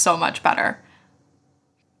expecting, and it's so much better.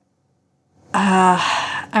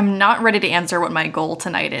 I'm not ready to answer what my goal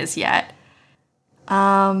tonight is yet.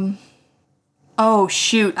 Oh,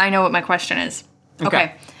 shoot. I know what my question is.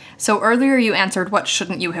 Okay. So earlier you answered, what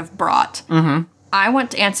shouldn't you have brought? Mm-hmm. I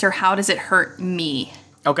want to answer, how does it hurt me?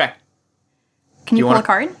 Okay. Can you pull a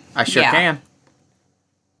card? I sure can.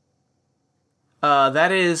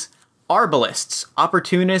 That is Arbalists,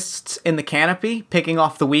 opportunists in the canopy, picking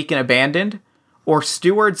off the weak and abandoned, or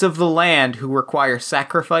stewards of the land who require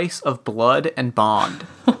sacrifice of blood and bond.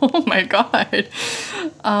 Oh my god.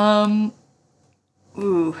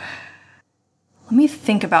 Ooh. Let me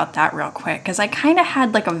think about that real quick, because I kind of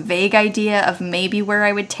had, like, a vague idea of maybe where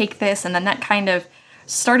I would take this, and then that kind of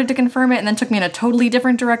started to confirm it and then took me in a totally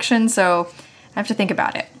different direction, so I have to think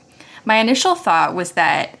about it. My initial thought was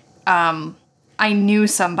that I knew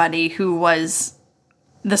somebody who was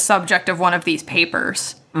the subject of one of these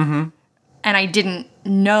papers. Mm-hmm. And I didn't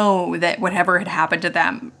know that whatever had happened to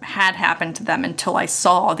them had happened to them until I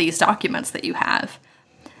saw these documents that you have.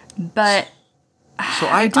 But so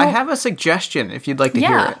I have a suggestion if you'd like to hear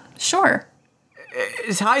it. Yeah, sure.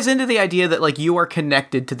 It ties into the idea that, like, you are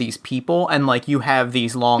connected to these people and, like, you have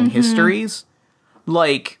these long histories.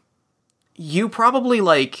 Like, you probably,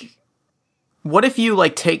 like, what if you,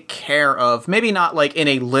 like, take care of, maybe not, like, in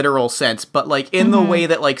a literal sense, but, like, in the way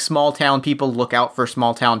that, like, small town people look out for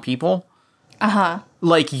small town people? Uh-huh.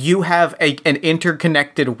 Like, you have an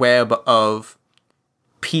interconnected web of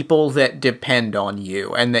people that depend on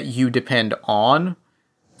you and that you depend on.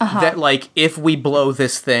 That, like, if we blow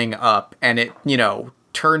this thing up and it, you know,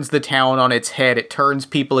 turns the town on its head, it turns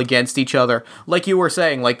people against each other. Like you were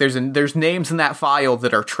saying, like, there's names in that file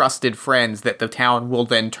that are trusted friends that the town will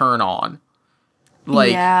then turn on.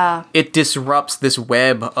 Like, it disrupts this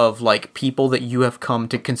web of, like, people that you have come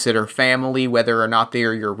to consider family, whether or not they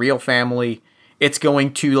are your real family. It's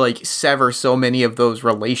going to, like, sever so many of those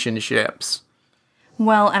relationships.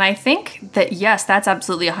 Well, and I think that, yes, that's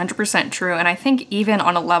absolutely 100% true. And I think even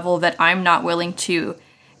on a level that I'm not willing to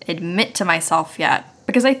admit to myself yet,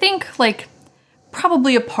 because I think, like,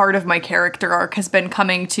 probably a part of my character arc has been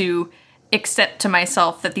coming to accept to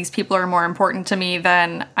myself that these people are more important to me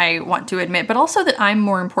than I want to admit, but also that I'm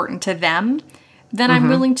more important to them than I'm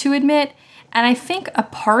willing to admit. And I think a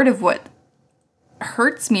part of what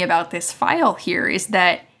hurts me about this file here is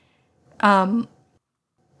that,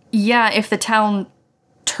 if the town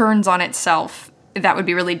turns on itself, that would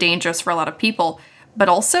be really dangerous for a lot of people. But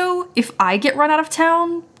also, if I get run out of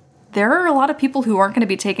town, there are a lot of people who aren't going to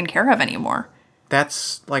be taken care of anymore.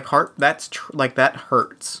 That's, like, that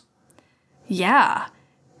hurts. Yeah.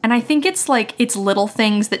 And I think it's, like, it's little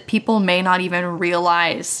things that people may not even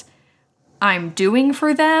realize I'm doing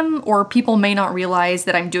for them, or people may not realize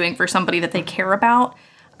that I'm doing for somebody that they care about.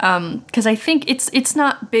 Because I think it's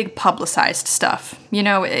not big publicized stuff. You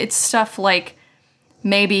know, it's stuff like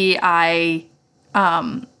maybe I,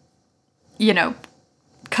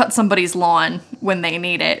 cut somebody's lawn when they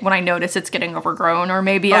need it, when I notice it's getting overgrown, or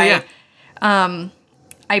maybe I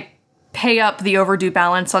pay up the overdue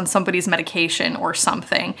balance on somebody's medication or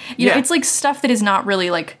something. You know, it's like stuff that is not really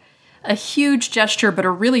like a huge gesture, but a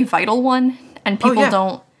really vital one, and people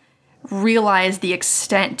don't realize the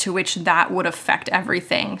extent to which that would affect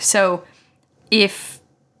everything. So if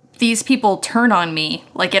these people turn on me,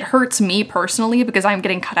 like, it hurts me personally because I'm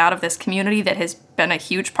getting cut out of this community that has been a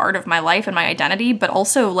huge part of my life and my identity, but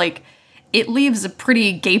also, like, it leaves a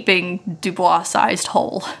pretty gaping Dubois-sized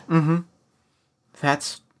hole. Mm-hmm.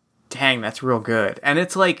 That's real good. And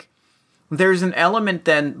it's, like, there's an element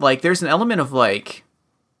of, like,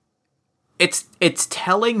 it's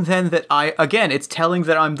telling then that it's telling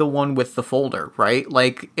that I'm the one with the folder, right?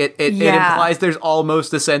 Like, it implies there's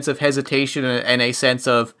almost a sense of hesitation and a sense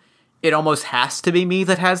of, it almost has to be me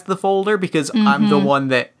that has the folder because I'm the one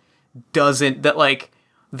that doesn't, that, like,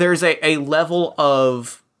 there's a level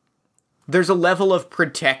of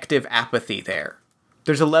protective apathy there.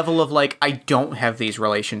 There's a level of, like, I don't have these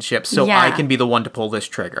relationships, so I can be the one to pull this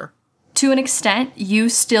trigger. To an extent, you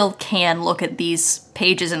still can look at these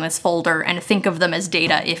pages in this folder and think of them as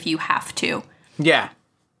data if you have to. Yeah.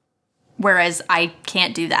 Whereas I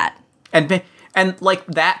can't do that. And like,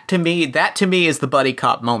 that to me is the buddy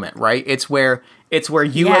cop moment, right? It's where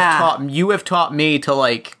you have taught me to,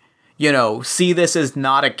 like, you know, see this as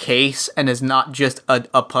not a case and as not just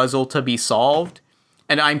a puzzle to be solved.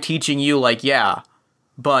 And I'm teaching you, like,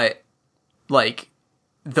 but, like,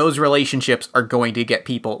 those relationships are going to get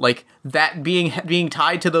people, like, that being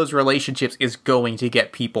tied to those relationships is going to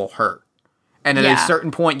get people hurt. And at a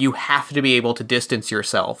certain point, you have to be able to distance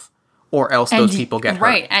yourself, or else those people get hurt.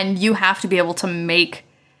 Right, and you have to be able to make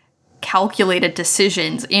calculated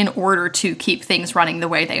decisions in order to keep things running the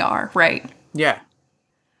way they are, right? Yeah.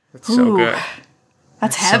 That's so good.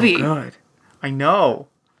 That's heavy. So good. I know.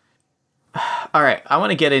 All right, I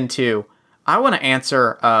want to answer,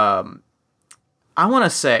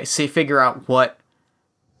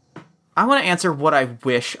 what I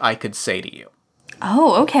wish I could say to you.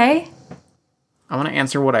 Oh, okay. I want to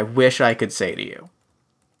answer what I wish I could say to you.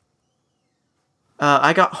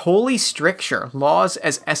 I got holy stricture, laws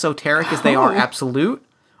as esoteric as they are absolute,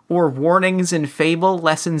 or warnings in fable,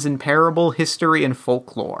 lessons in parable, history, and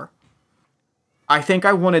folklore. I think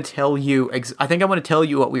I want to tell you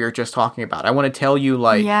what we were just talking about. I want to tell you,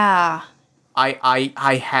 like,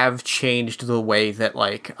 I have changed the way that,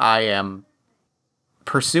 like, I am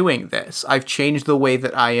pursuing this. I've changed the way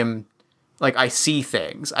that I am like, I see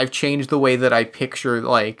things. I've changed the way that I picture,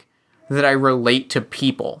 like, that I relate to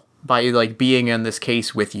people by, like, being in this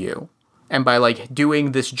case with you. And by, like,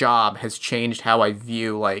 doing this job has changed how I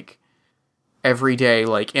view, like, everyday,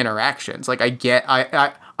 like, interactions. Like,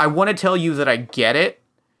 I want to tell you that I get it.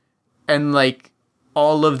 And, like,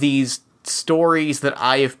 all of these stories that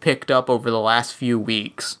I have picked up over the last few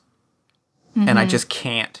weeks. And I just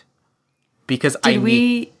can't. Because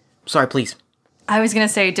Sorry, please. I was going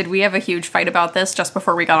to say, did we have a huge fight about this just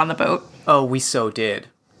before we got on the boat? Oh, we so did.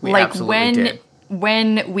 We absolutely did.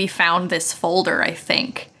 When we found this folder, I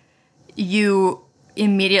think, you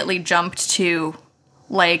immediately jumped to,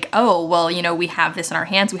 like, oh, well, you know, we have this in our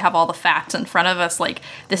hands. We have all the facts in front of us. Like,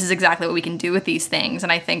 this is exactly what we can do with these things.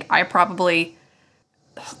 And I think I probably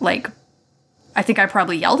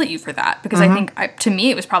yelled at you for that, because I think, to me,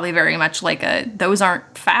 it was probably very much like those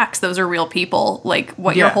aren't facts. Those are real people. Like,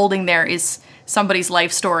 what you're holding there is somebody's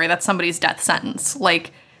life story. That's somebody's death sentence.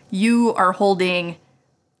 Like, you are holding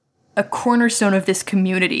a cornerstone of this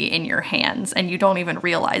community in your hands, and you don't even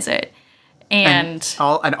realize it. And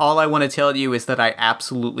all I want to tell you is that I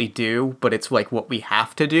absolutely do, but it's like what we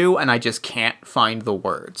have to do, and I just can't find the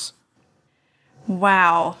words.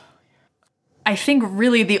 Wow. I think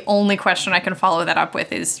really the only question I can follow that up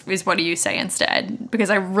with is what do you say instead? Because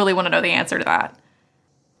I really want to know the answer to that.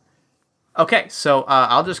 Okay, so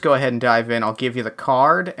I'll just go ahead and dive in. I'll give you the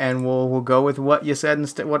card, and we'll go with what you said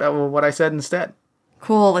instead. What I said instead.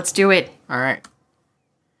 Cool, let's do it. All right.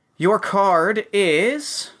 Your card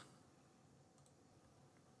is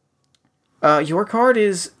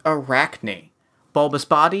Arachne.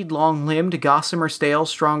 Bulbous-bodied, long-limbed, gossamer stale,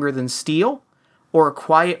 stronger than steel. Or a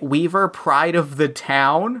quiet weaver, pride of the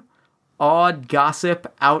town. Odd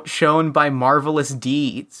gossip, outshone by marvelous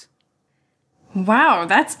deeds. Wow,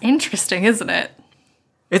 that's interesting, isn't it?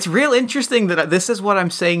 It's real interesting that this is what I'm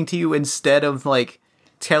saying to you instead of, like,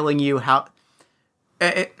 telling you how...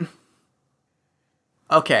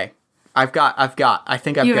 Okay. I think I've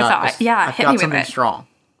got something strong.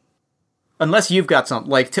 Unless you've got something,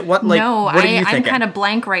 what are you thinking? I'm kind of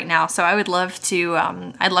blank right now, so I would love to,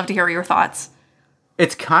 I'd love to hear your thoughts.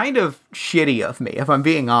 It's kind of shitty of me, if I'm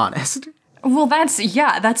being honest. Well, that's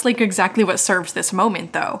like exactly what serves this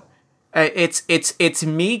moment, though. It's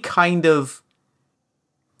me kind of...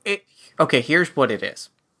 Okay, here's what it is.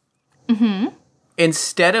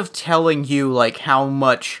 Instead of telling you, like, how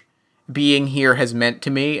much being here has meant to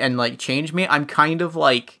me and, like, changed me, I'm kind of,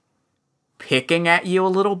 like, picking at you a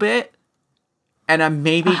little bit. And I'm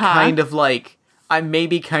maybe kind of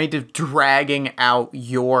dragging out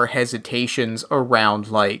your hesitations around,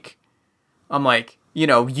 like, I'm like, you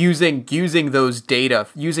know, using data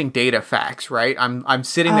facts, right? I'm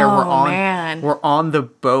sitting there, we're on the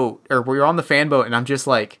boat, or we're on the fan boat, and I'm just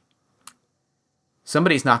like,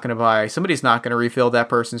 somebody's not going to refill that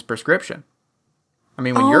person's prescription. I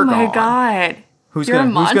mean, when you're gone. Oh my God. You're a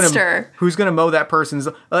monster. Who's going to mow that person's,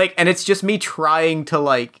 like, and it's just me trying to,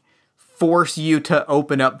 like, force you to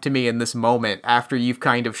open up to me in this moment after you've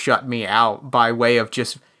kind of shut me out by way of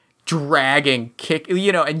just dragging,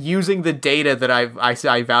 and using the data that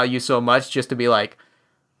I value so much just to be like,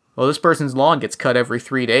 well, this person's lawn gets cut every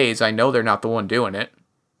 3 days. I know they're not the one doing it.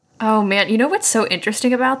 Oh man, you know what's so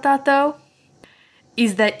interesting about that though?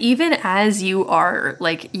 Is that even as you are,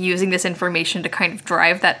 like, using this information to kind of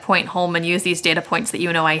drive that point home and use these data points that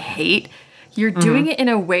you know I hate, you're doing it in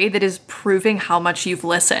a way that is proving how much you've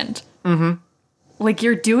listened. Like,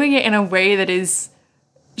 you're doing it in a way that is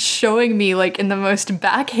showing me, like, in the most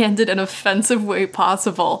backhanded and offensive way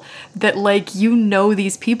possible, that, like, you know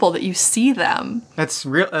these people, that you see them. That's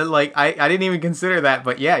real. Like, I didn't even consider that,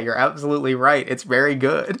 but yeah, you're absolutely right. It's very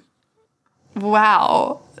good.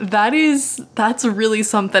 Wow. That's really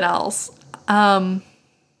something else. I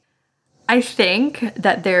think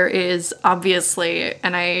that there is obviously,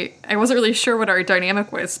 and I wasn't really sure what our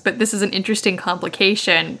dynamic was, but this is an interesting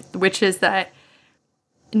complication, which is that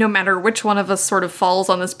no matter which one of us sort of falls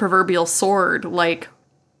on this proverbial sword, like,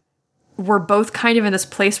 we're both kind of in this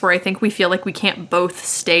place where I think we feel like we can't both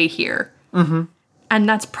stay here. And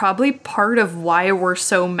that's probably part of why we're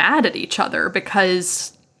so mad at each other,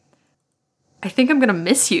 because I think I'm going to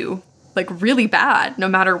miss you, like, really bad, no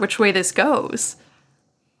matter which way this goes.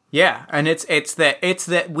 Yeah, and it's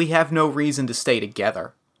that we have no reason to stay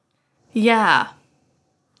together. Yeah.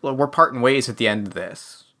 Well, we're parting ways at the end of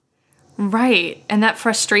this. Right, and that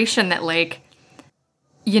frustration that, like,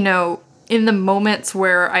 you know, in the moments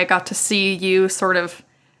where I got to see you sort of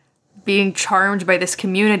being charmed by this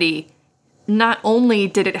community, not only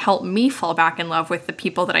did it help me fall back in love with the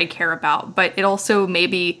people that I care about, but it also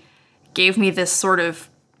maybe gave me this sort of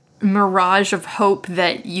mirage of hope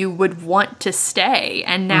that you would want to stay.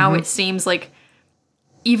 And now it seems like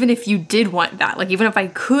even if you did want that, like even if I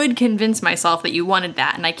could convince myself that you wanted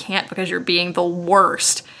that and I can't because you're being the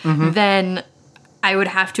worst, then I would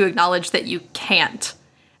have to acknowledge that you can't.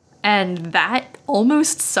 And that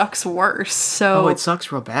almost sucks worse. So it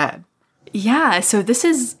sucks real bad. Yeah, so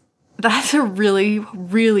that's a really,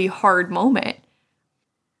 really hard moment.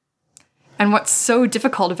 And what's so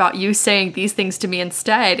difficult about you saying these things to me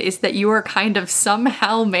instead is that you are kind of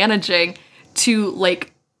somehow managing to,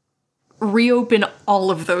 like, reopen all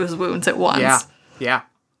of those wounds at once. Yeah.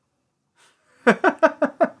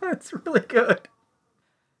 It's really good.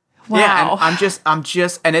 Wow. Yeah, and I'm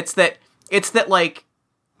just, and it's that, like,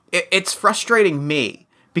 it's frustrating me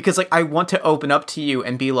because, like, I want to open up to you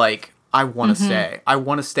and be like, I want to stay. I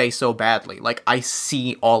want to stay so badly. Like, I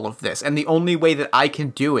see all of this. And the only way that I can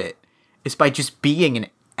do it is by just being an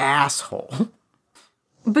asshole.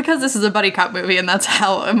 Because this is a buddy cop movie and that's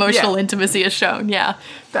how emotional intimacy is shown, yeah.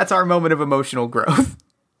 That's our moment of emotional growth.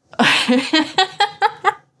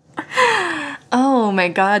 Oh my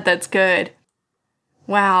god, that's good.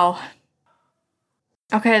 Wow.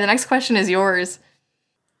 Okay, the next question is yours.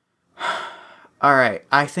 All right,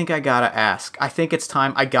 I think I gotta ask. I think it's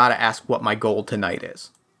time I gotta ask what my goal tonight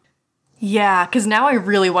is. Yeah, because now I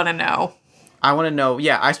really want to know. I want to know,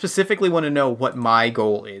 I specifically want to know what my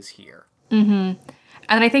goal is here. And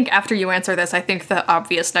I think after you answer this, I think the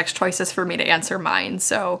obvious next choice is for me to answer mine,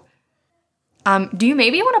 so... do you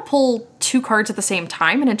maybe want to pull two cards at the same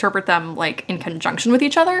time and interpret them, like, in conjunction with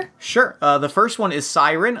each other? Sure. The first one is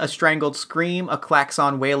Siren, a strangled scream, a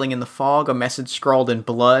klaxon wailing in the fog, a message scrawled in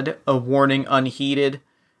blood, a warning unheeded,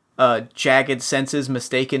 jagged senses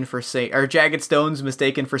mistaken for jagged stones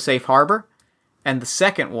mistaken for safe harbor. And the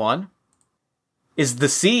second one is the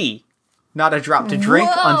sea. Not a drop to drink,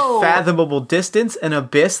 unfathomable distance, an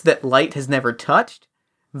abyss that light has never touched.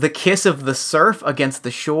 The kiss of the surf against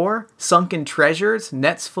the shore, sunken treasures,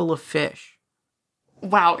 nets full of fish.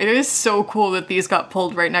 Wow, it is so cool that these got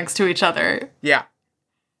pulled right next to each other. Yeah.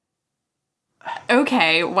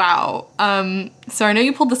 Okay, wow. So I know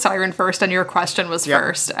you pulled the Siren first and your question was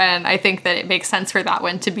first, and I think that it makes sense for that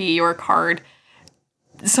one to be your card.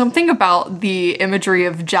 Something about the imagery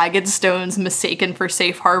of jagged stones mistaken for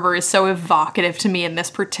safe harbor is so evocative to me in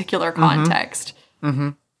this particular context.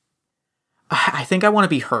 I think I want to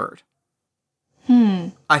be heard.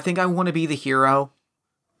 I think I want to be the hero.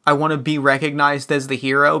 I want to be recognized as the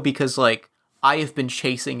hero because, like, I have been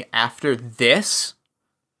chasing after this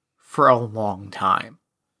for a long time.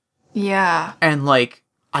 Yeah. And, like,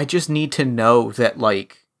 I just need to know that,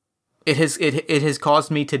 like, it has caused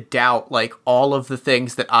me to doubt, like, all of the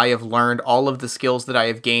things that I have learned, all of the skills that I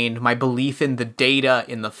have gained, my belief in the data,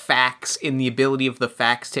 in the facts, in the ability of the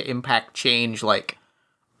facts to impact change. Like,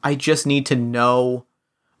 I just need to know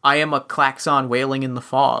I am a klaxon wailing in the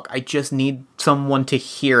fog. I just need someone to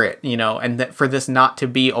hear it, you know, and that for this not to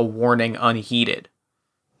be a warning unheeded.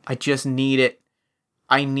 I just need it.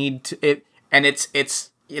 I need to, it, and it's,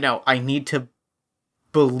 you know, I need to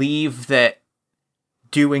believe that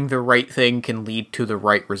doing the right thing can lead to the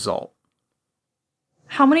right result.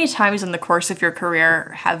 How many times in the course of your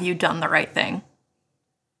career have you done the right thing?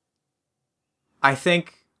 I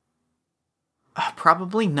think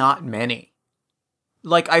probably not many.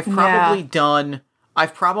 Like, I've probably done, I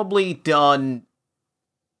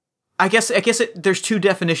guess there's two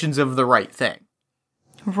definitions of the right thing.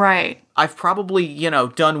 Right. I've probably, you know,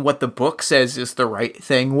 done what the book says is the right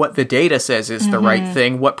thing, what the data says is the right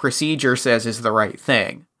thing, what procedure says is the right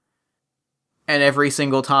thing. And every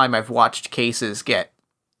single time I've watched cases get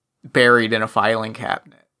buried in a filing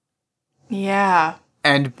cabinet. Yeah.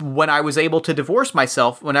 And when I was able to divorce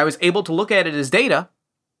myself, when I was able to look at it as data,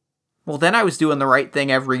 well, then I was doing the right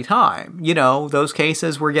thing every time. You know, those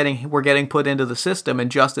cases were getting put into the system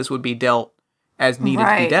and justice would be dealt as needed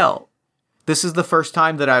to be dealt. This is the first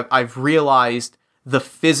time that I've realized the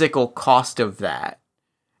physical cost of that.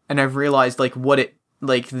 And I've realized like what it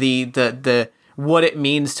like the what it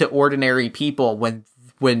means to ordinary people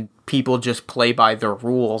when people just play by the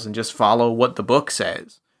rules and just follow what the book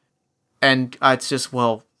says. And it's just,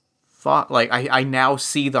 well, like I now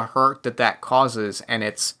see the hurt that causes, and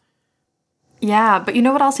it's... Yeah, but you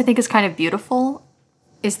know what else I think is kind of beautiful?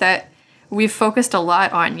 Is that we've focused a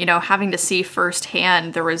lot on, you know, having to see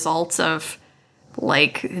firsthand the results of,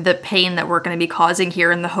 like, the pain that we're going to be causing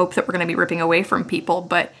here and the hope that we're going to be ripping away from people.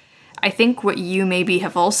 But I think what you maybe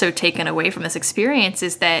have also taken away from this experience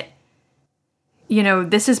is that, you know,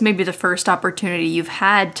 this is maybe the first opportunity you've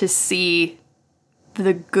had to see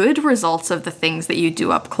the good results of the things that you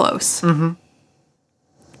do up close.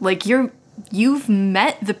 Like, you've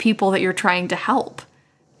met the people that you're trying to help.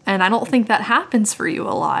 And I don't think that happens for you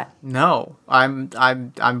a lot. No, I'm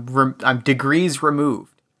degrees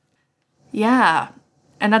removed. Yeah.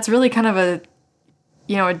 And that's really kind of a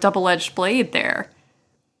double-edged blade there.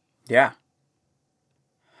 Yeah.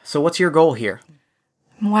 So what's your goal here?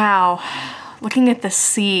 Wow. Looking at the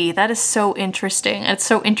sea, that is so interesting. It's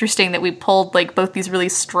so interesting that we pulled like both these really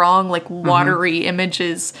strong, like watery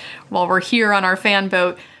images while we're here on our fan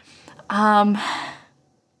boat.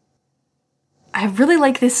 I really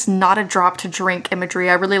like this not a drop to drink imagery.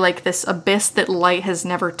 I really like this abyss that light has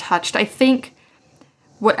never touched. I think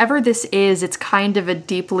whatever this is, it's kind of a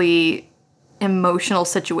deeply emotional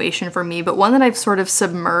situation for me, but one that I've sort of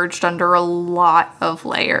submerged under a lot of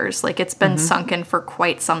layers. Like it's been sunken for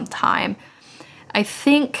quite some time. I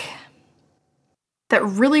think that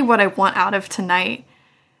really what I want out of tonight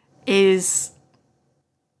is...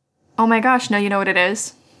 Oh my gosh, no, you know what it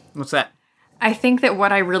is? What's that? I think that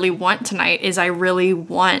what I really want tonight is I really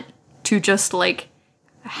want to just, like,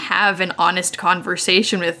 have an honest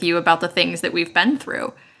conversation with you about the things that we've been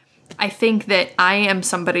through. I think that I am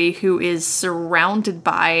somebody who is surrounded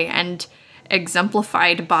by and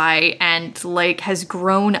exemplified by and, like, has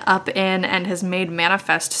grown up in and has made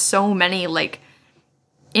manifest so many, like,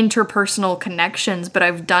 interpersonal connections, but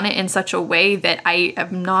I've done it in such a way that I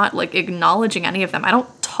am not, like, acknowledging any of them. I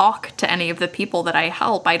don't talk to any of the people that I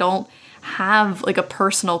help. I don't have like a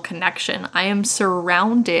personal connection. I am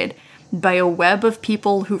surrounded by a web of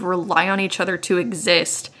people who rely on each other to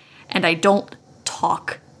exist, and I don't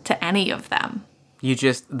talk to any of them.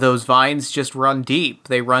 Those vines just run deep.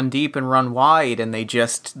 They run deep and run wide, and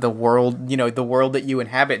the world that you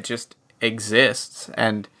inhabit just exists.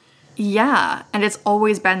 And yeah, and it's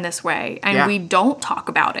always been this way, and we don't talk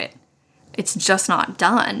about it. It's just not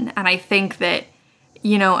done. And I think that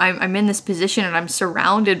I'm in this position and I'm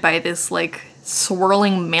surrounded by this like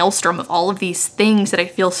swirling maelstrom of all of these things that I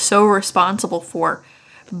feel so responsible for,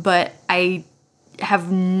 but I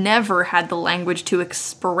have never had the language to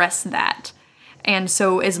express that. And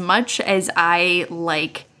so as much as I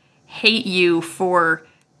like hate you for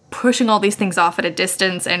pushing all these things off at a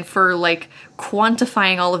distance and for like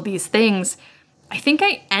quantifying all of these things, I think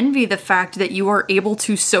I envy the fact that you are able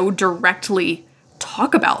to so directly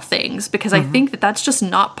talk about things, because I think that that's just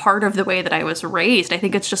not part of the way that I was raised. I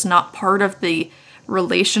think it's just not part of the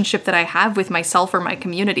relationship that I have with myself or my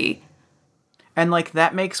community. And like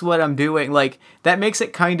that makes what I'm doing, like that makes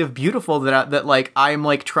it kind of beautiful that like I'm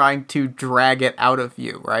like trying to drag it out of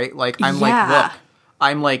you, right? Like I'm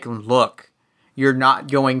like look, you're not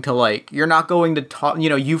going to talk,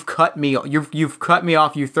 you've cut me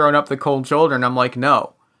off, you've thrown up the cold shoulder, and I'm like,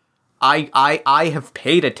 no. I have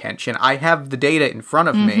paid attention. I have the data in front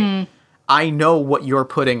of me. I know what you're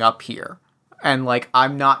putting up here. And, like,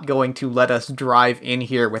 I'm not going to let us drive in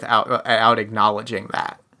here without acknowledging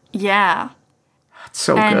that. Yeah. It's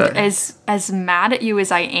so good. And as mad at you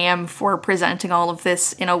as I am for presenting all of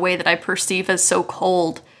this in a way that I perceive as so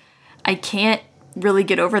cold, I can't really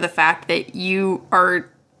get over the fact that you are,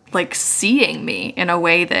 like, seeing me in a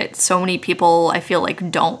way that so many people, I feel like,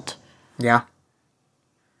 don't. Yeah.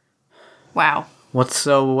 Wow. Do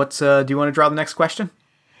you want to draw the next question?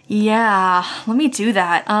 Yeah, let me do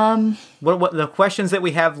that. What the questions that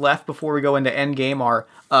we have left before we go into endgame are,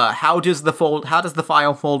 how does the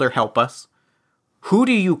file folder help us? Who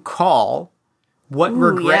do you call? What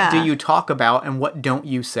regret do you talk about, and what don't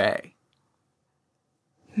you say?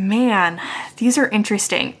 Man, these are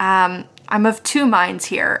interesting. I'm of two minds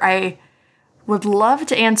here. I would love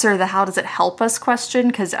to answer the how does it help us question,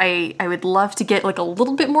 because I would love to get like a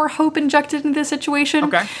little bit more hope injected into this situation.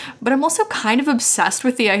 Okay. But I'm also kind of obsessed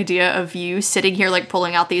with the idea of you sitting here like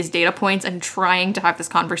pulling out these data points and trying to have this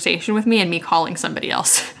conversation with me and me calling somebody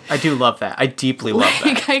else. I do love that. I deeply love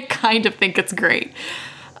that. I kind of think it's great.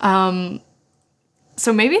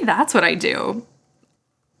 So maybe that's what I do.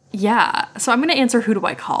 Yeah. So I'm going to answer who do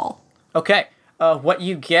I call? Okay. What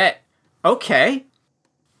you get. Okay.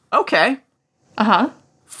 Uh-huh.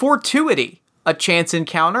 Fortuity. A chance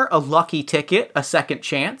encounter, a lucky ticket, a second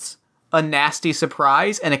chance, a nasty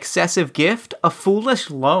surprise, an excessive gift, a foolish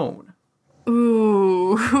loan.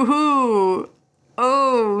 Ooh.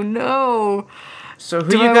 Oh, no. So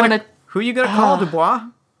who you gonna call, Dubois?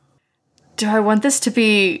 Do I want this to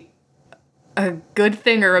be a good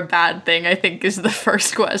thing or a bad thing, I think is the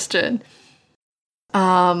first question.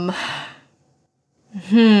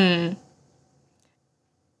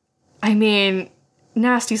 I mean,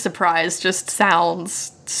 nasty surprise just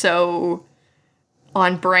sounds so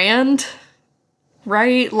on brand,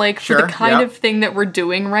 right? Like, sure, for the kind of thing that we're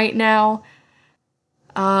doing right now.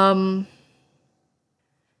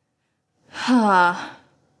 Do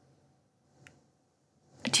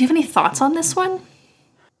you have any thoughts on this one?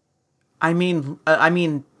 I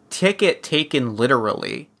mean, ticket taken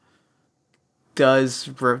literally does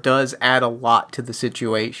add a lot to the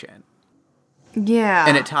situation. Yeah.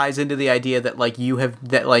 And it ties into the idea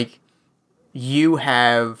that you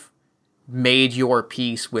have made your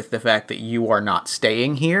peace with the fact that you are not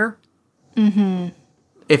staying here. Mm-hmm.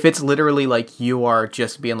 If it's literally like you are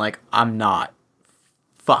just being like, I'm not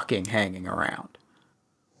fucking hanging around.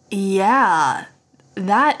 Yeah.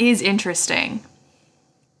 That is interesting.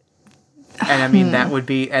 And I mean, that would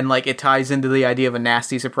be, and like, it ties into the idea of a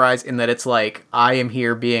nasty surprise in that it's like, I am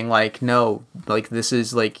here being like, no, like, this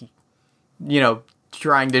is like,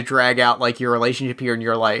 trying to drag out like your relationship here, and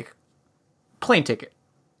you're like, plane ticket.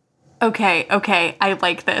 Okay, I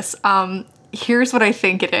like this. Here's what I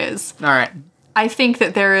think it is. All right. I think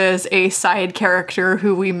that there is a side character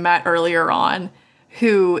who we met earlier on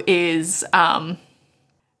who is,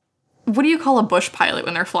 what do you call a bush pilot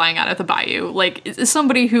when they're flying out of the bayou? Like, is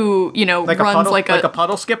somebody who, Like runs like a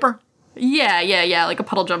puddle skipper? Yeah, like a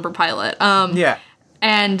puddle jumper pilot. Yeah.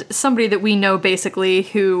 And somebody that we know basically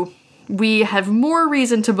who we have more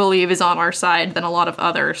reason to believe is on our side than a lot of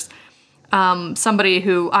others. Somebody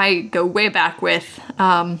who I go way back with.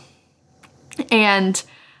 And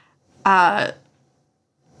I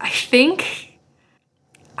think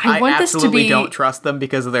I want this to be... absolutely don't trust them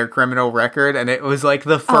because of their criminal record, and it was like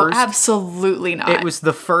the first... Oh, absolutely not. It was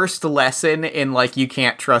the first lesson in, like, you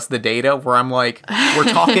can't trust the data, where I'm like,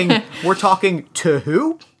 we're talking to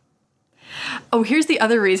who? Oh, here's the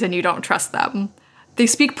other reason you don't trust them. They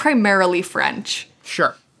speak primarily French.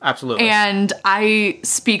 Sure, absolutely. And I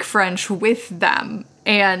speak French with them,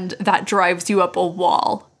 and that drives you up a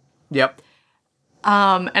wall. Yep.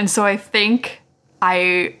 And so I think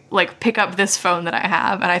I, like, pick up this phone that I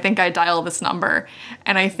have, and I think I dial this number,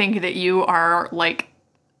 and I think that you are, like,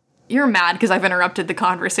 you're mad because I've interrupted the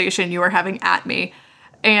conversation you are having at me,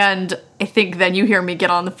 and I think then you hear me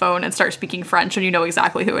get on the phone and start speaking French, and you know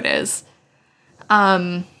exactly who it is.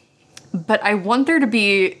 But I want there to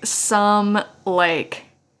be some, like,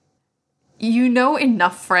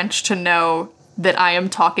 enough French to know that I am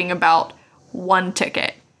talking about one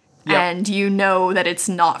ticket. Yep. And you know that it's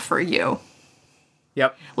not for you.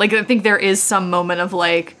 Yep. Like, I think there is some moment of,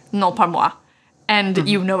 like, non pas moi. And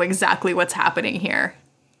you know exactly what's happening here.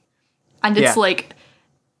 And it's like,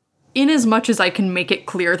 in as much as I can make it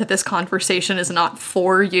clear that this conversation is not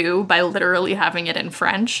for you by literally having it in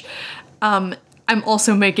French, I'm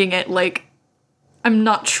also making it, like, I'm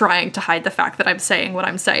not trying to hide the fact that I'm saying what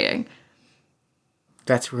I'm saying.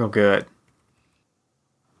 That's real good.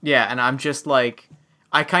 Yeah, and I'm just, like...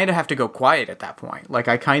 I kind of have to go quiet at that point. Like,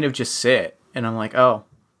 I kind of just sit, and I'm like, oh,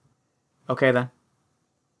 okay then.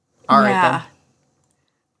 All right then.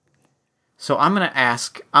 So I'm going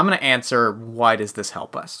to answer, why does this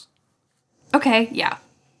help us? Okay, yeah.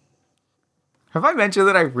 Have I mentioned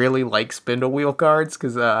that I really like spindle wheel cards?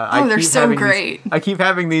 Because they're so great. I keep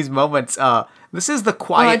having these moments. This is the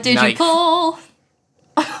quiet What did knife. you pull?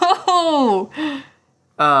 Oh!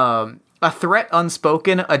 A threat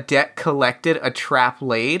unspoken, a debt collected, a trap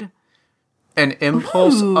laid, an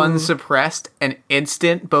impulse unsuppressed, an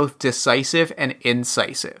instant, both decisive and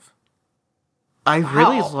incisive. I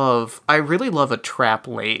really love a trap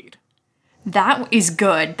laid. That is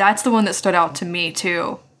good. That's the one that stood out to me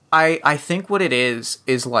too. I think what it is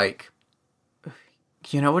like,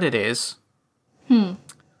 you know what it is?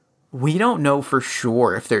 We don't know for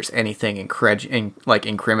sure if there's anything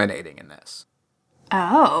incriminating in this.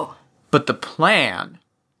 Oh. But the plan,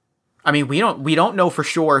 I mean, we don't know for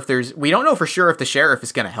sure if the sheriff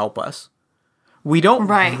is going to help us. We don't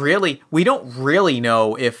really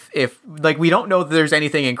know if we don't know that there's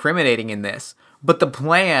anything incriminating in this. But the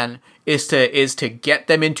plan is to get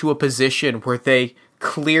them into a position where they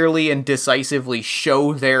clearly and decisively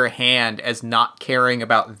show their hand as not caring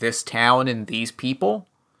about this town and these people,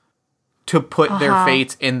 to put their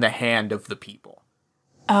fates in the hand of the people.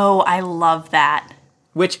 Oh, I love that.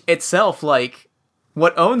 Which itself, like,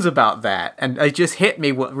 what owns about that, and it just hit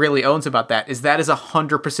me what really owns about that, is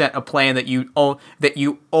 100% a plan that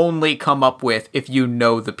you only come up with if you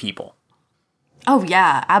know the people. Oh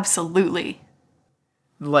yeah, absolutely.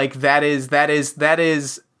 Like, that is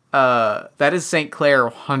St. Clair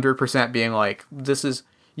 100% being like, this is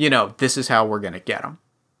how we're gonna get them.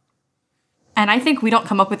 And I think we don't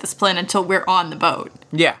come up with this plan until we're on the boat.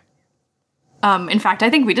 Yeah. In fact,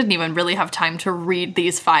 I think we didn't even really have time to read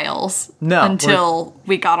these files until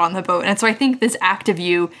we got on the boat. And so I think this act of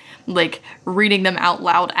you, like, reading them out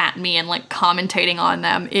loud at me and, like, commentating on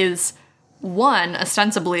them is one,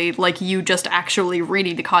 ostensibly, like you just actually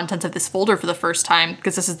reading the contents of this folder for the first time,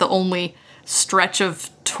 because this is the only stretch of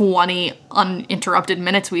 20 uninterrupted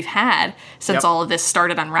minutes we've had since all of this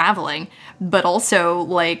started unraveling, but also,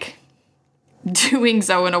 like, doing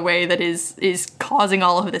so in a way that is causing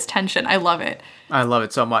all of this tension. I love it. I love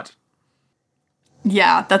it so much.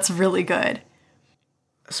 Yeah, that's really good.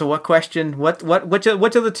 So what question, which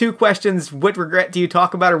of the two questions, what regret do you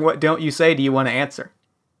talk about or what don't you say, do you want to answer?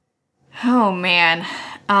 Oh, man.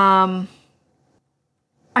 I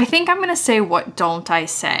think I'm going to say, what don't I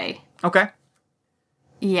say? Okay.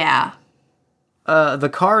 Yeah. The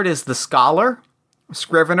card is the Scholar,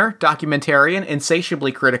 Scrivener, Documentarian,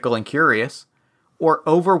 Insatiably Critical and Curious, or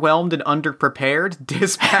Overwhelmed and Underprepared,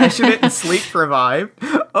 Dispassionate and Sleep-Revived.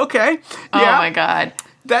 Okay. Yeah. Oh my god.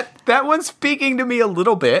 That one's speaking to me a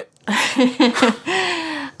little bit.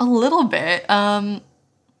 A little bit.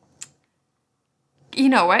 You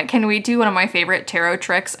know what? Can we do one of my favorite tarot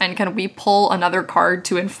tricks, and can we pull another card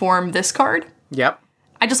to inform this card? Yep.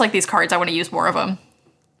 I just like these cards. I want to use more of them.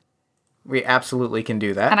 We absolutely can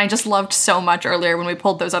do that. And I just loved so much earlier when we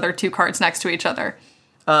pulled those other two cards next to each other.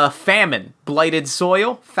 Famine, Blighted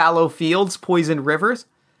Soil, Fallow Fields, Poisoned Rivers,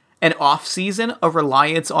 and Off-Season, A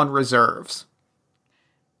Reliance on Reserves.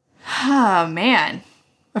 Oh, man.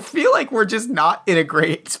 I feel like we're just not in a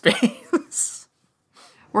great space.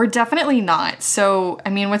 We're definitely not. So, I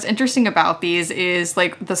mean, what's interesting about these is,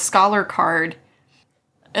 like, the Scholar card.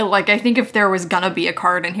 Like, I think if there was gonna be a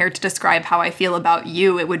card in here to describe how I feel about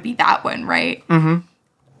you, it would be that one, right? Mm-hmm.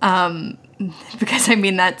 Because, I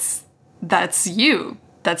mean, that's you.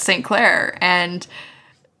 That's St. Clair. And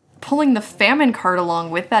pulling the Famine card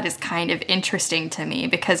along with that is kind of interesting to me,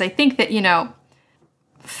 because I think that, you know,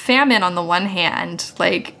 famine on the one hand,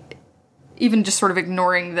 like, even just sort of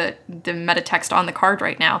ignoring the meta text on the card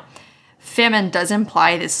right now, famine does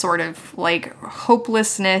imply this sort of, like,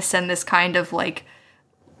 hopelessness and this kind of, like,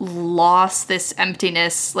 loss, this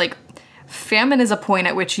emptiness. Like, famine is a point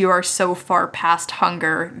at which you are so far past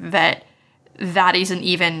hunger that isn't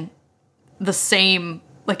even the same,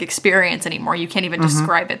 like, experience anymore. You can't even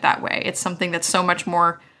describe it that way. It's something that's so much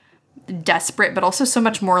more desperate, but also so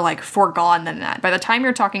much more, like, foregone than that. By the time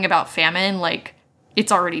you're talking about famine, like,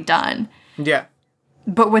 it's already done. Yeah.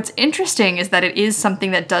 But what's interesting is that it is something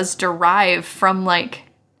that does derive from, like,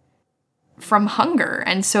 from hunger.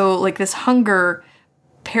 And so, like, this hunger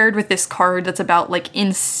paired with this card that's about, like,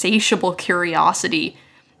 insatiable curiosity.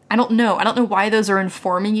 I don't know why those are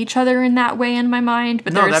informing each other in that way in my mind,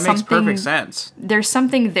 but that makes perfect sense. There's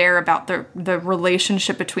something there about the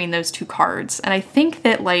relationship between those two cards. And I think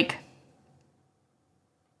that, like,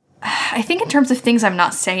 I think in terms of things I'm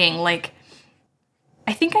not saying, like,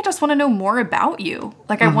 I think I just want to know more about you.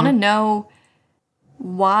 Like, I want to know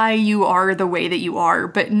why you are the way that you are,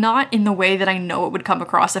 but not in the way that I know it would come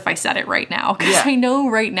across if I said it right now. Because I know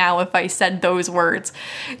right now if I said those words,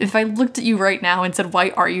 if I looked at you right now and said, why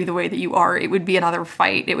are you the way that you are, it would be another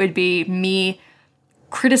fight. It would be me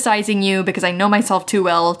criticizing you because I know myself too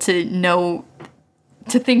well to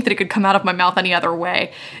think that it could come out of my mouth any other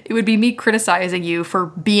way. It would be me criticizing you for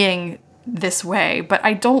being this way, but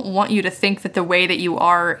I don't want you to think that the way that you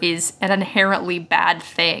are is an inherently bad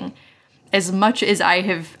thing. As much as I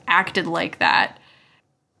have acted like that,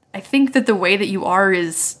 I think that the way that you are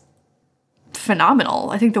is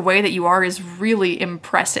phenomenal. I think the way that you are is really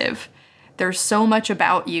impressive. There's so much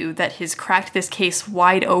about you that has cracked this case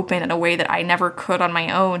wide open in a way that I never could on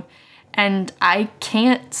my own, and I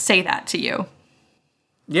can't say that to you.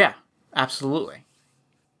 Yeah, absolutely.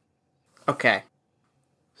 Okay.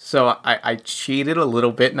 So I cheated a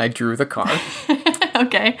little bit and I drew the card.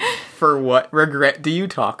 Okay. For what regret do you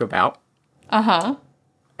talk about? Uh-huh.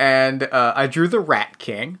 And I drew the Rat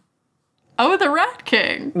King. Oh, the Rat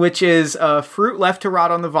King. Which is fruit left to rot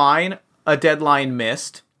on the vine, a deadline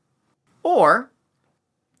missed. Or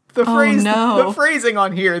the phrasing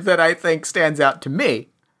on here that I think stands out to me.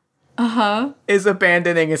 Uh-huh. Is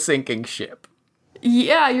abandoning a sinking ship.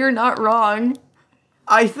 Yeah, you're not wrong.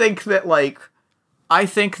 I think that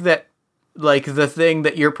the thing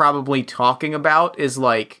that you're probably talking about is,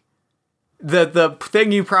 like, the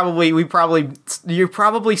thing you probably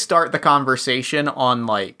start the conversation on,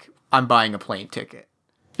 like, I'm buying a plane ticket.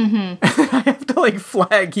 Mm-hmm. I have to, like,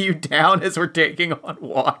 flag you down as we're taking on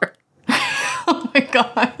water. Oh my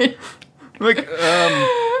god. Like,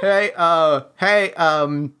 oh my god.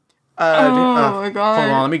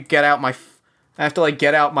 Hold on, let me get out I have to, like,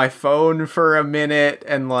 get out my phone for a minute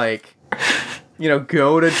and, like, you know,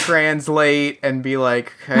 go to translate and be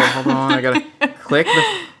like, okay, hold on, I gotta click the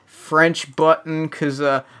French button, cause,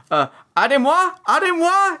 aidez-moi,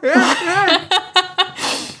 yeah.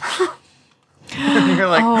 You're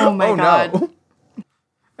like, oh my God. no.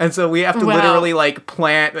 And so we have to literally, like,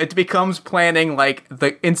 plan. It becomes planning, like,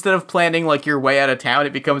 instead of planning, like, your way out of town,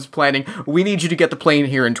 it becomes planning, we need you to get the plane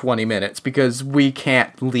here in 20 minutes because we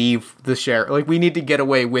can't leave the sheriff. Like, we need to get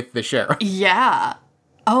away with the sheriff. Yeah.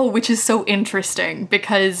 Oh, which is so interesting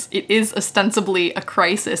because it is ostensibly a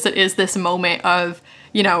crisis. It is this moment of,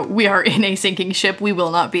 you know, we are in a sinking ship. We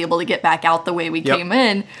will not be able to get back out the way we came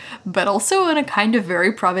in. But also in a kind of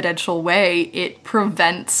very providential way, it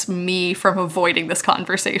prevents me from avoiding this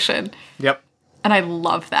conversation. Yep. And I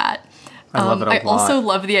love that. I love it a lot. I also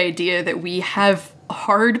love the idea that we have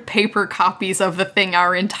hard paper copies of the thing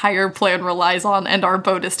our entire plan relies on and our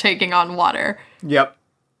boat is taking on water. Yep.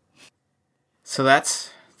 So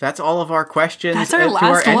that's all of our questions. That's our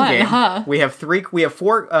last one, huh? We have four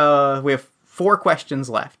questions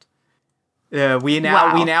left. We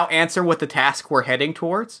now answer what the task we're heading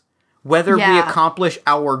towards, whether we accomplish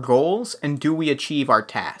our goals, and do we achieve our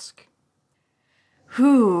task.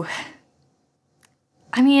 Whew.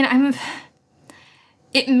 I mean,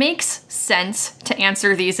 it makes sense to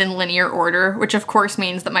answer these in linear order, which of course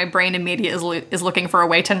means that my brain immediately is looking for a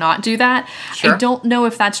way to not do that. Sure. I don't know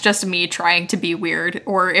if that's just me trying to be weird,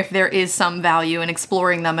 or if there is some value in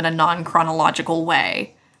exploring them in a non-chronological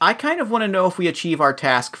way. I kind of want to know if we achieve our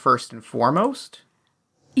task first and foremost.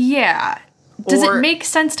 Yeah. Does it make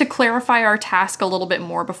sense to clarify our task a little bit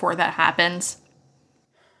more before that happens?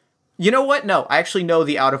 You know what? No, I actually know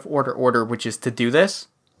the out-of-order, which is to do this.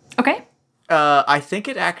 Okay. I think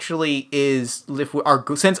it actually is,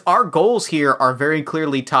 since our goals here are very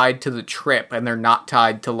clearly tied to the trip, and they're not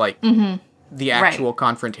tied to, like, the actual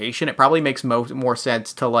confrontation, it probably makes more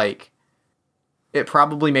sense to, like,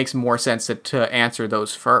 to answer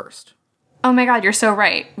those first. Oh my God, you're so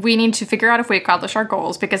right. We need to figure out if we accomplish our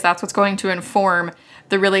goals, because that's what's going to inform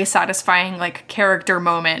the really satisfying, like, character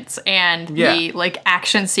moments and the, like,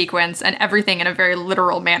 action sequence and everything in a very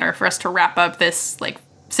literal manner for us to wrap up this, like,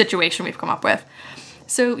 situation we've come up with.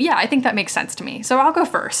 So yeah, I think that makes sense to me. So I'll go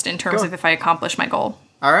first in terms of if I accomplish my goal.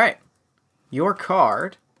 All right. Your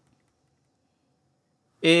card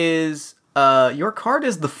is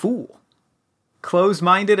the Fool.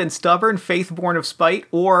 Close-minded and stubborn, faith-born of spite,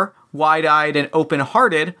 or wide-eyed and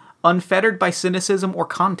open-hearted, unfettered by cynicism or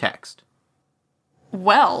context.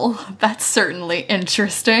 Well, that's certainly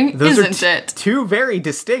interesting, isn't it? Two very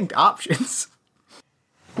distinct options.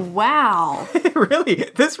 Wow.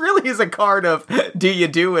 This really is a card of, do you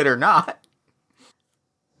do it or not?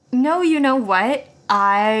 No, you know what?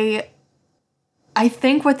 I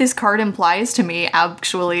think what this card implies to me,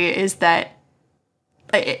 actually, is that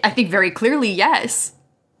I think very clearly yes.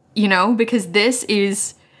 You know, because this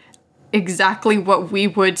is exactly what we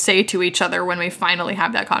would say to each other when we finally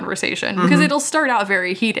have that conversation. Because it'll start out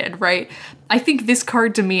very heated, right? I think this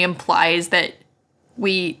card to me implies that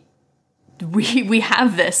we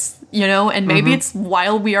have this, you know, and maybe it's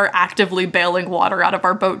while we are actively bailing water out of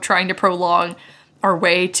our boat, trying to prolong our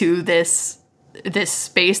way to this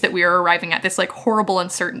space that we are arriving at, this, like, horrible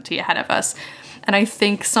uncertainty ahead of us. And I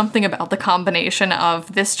think something about the combination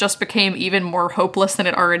of this just became even more hopeless than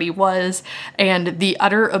it already was, and the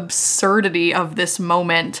utter absurdity of this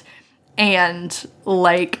moment, and,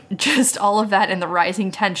 like, just all of that, and the rising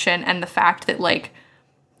tension, and the fact that, like,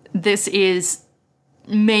 this is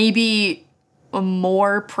maybe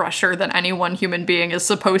more pressure than any one human being is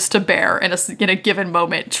supposed to bear in a given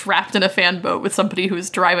moment, trapped in a fan boat with somebody who's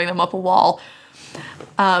driving them up a wall.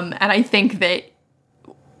 And I think that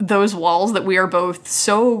those walls that we are both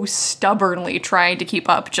so stubbornly trying to keep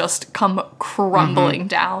up just come crumbling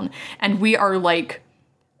down. And we are, like,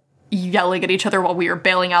 yelling at each other while we are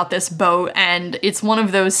bailing out this boat. And it's one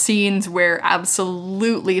of those scenes where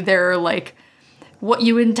absolutely they're, like, what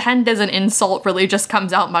you intend as an insult really just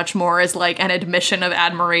comes out much more as, like, an admission of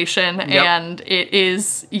admiration. Yep. And it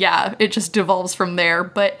is, it just devolves from there.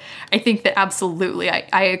 But I think that absolutely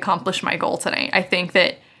I accomplished my goal tonight. I think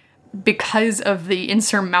that because of the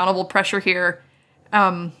insurmountable pressure here,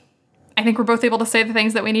 I think we're both able to say the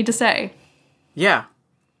things that we need to say. Yeah.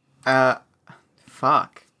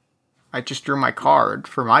 Fuck. I just drew my card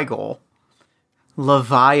for my goal.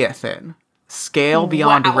 Leviathan. Scale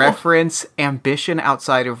beyond reference, ambition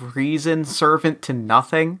outside of reason, servant to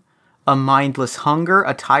nothing, a mindless hunger,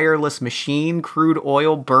 a tireless machine, crude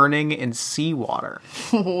oil burning in seawater.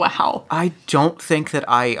 Wow. I don't think that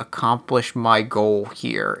I accomplished my goal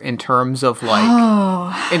here in terms of,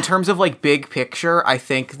 like, big picture. I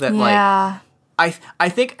think that, like, I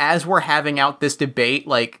think as we're having out this debate,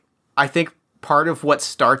 like, I think part of what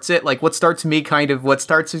starts it, like, what starts me kind of, what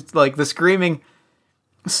starts, like, the screaming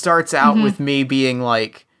starts out with me being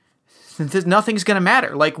like, nothing's gonna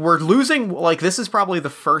matter. Like, we're losing, like, this is probably the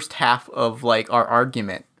first half of, like, our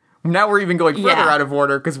argument. Now we're even going further out of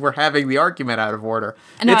order because we're having the argument out of order.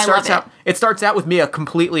 No, I love it. It starts out with me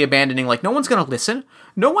completely abandoning, like, no one's gonna listen.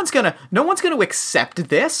 No one's gonna accept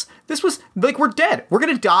this. This was, like, we're dead. We're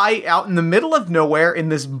gonna die out in the middle of nowhere in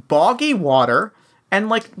this boggy water, and,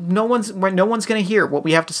 like, no one's gonna hear what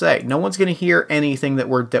we have to say. No one's gonna hear anything that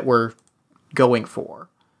we're going for.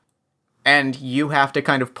 And you have to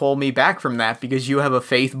kind of pull me back from that because you have a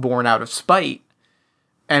faith born out of spite.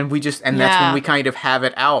 And that's when we kind of have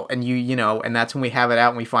it out, and and that's when we have it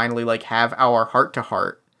out and we finally, like, have our heart to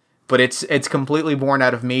heart. But it's completely born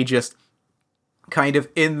out of me just kind of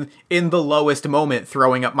in the lowest moment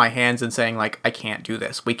throwing up my hands and saying, like, I can't do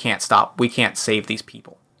this. We can't stop. We can't save these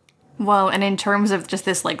people. Well, and in terms of just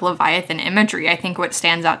this, like, Leviathan imagery, I think what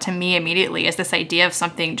stands out to me immediately is this idea of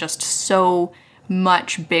something just so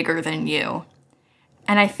much bigger than you.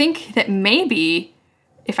 And I think that maybe,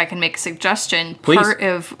 if I can make a suggestion, Please. Part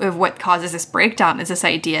of what causes this breakdown is this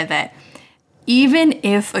idea that even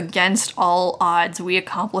if against all odds we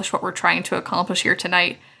accomplish what we're trying to accomplish here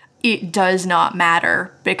tonight, it does not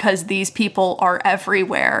matter because these people are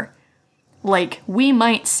everywhere. Like, we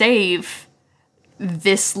might save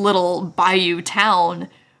this little bayou town,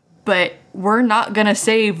 but we're not gonna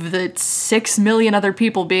save the 6 million other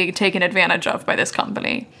people being taken advantage of by this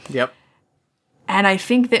company. Yep. And I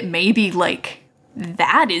think that maybe, like,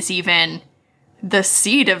 that is even the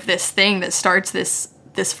seed of this thing that starts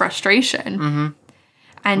this frustration. Mm-hmm.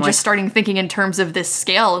 And just starting thinking in terms of this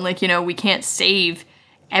scale and, like, we can't save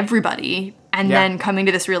everybody. And then coming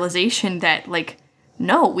to this realization that, like,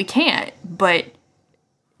 no, we can't, but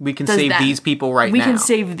we can save these people right now. We can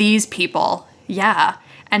save these people, yeah,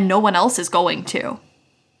 and no one else is going to.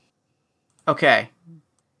 Okay.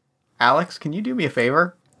 Alex, can you do me a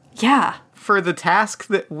favor? Yeah. For the task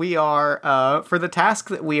that we are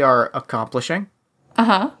accomplishing.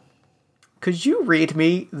 Uh-huh. Could you read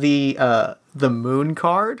me the moon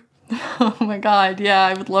card? Oh my god, yeah,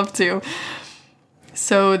 I would love to.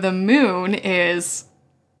 So the moon is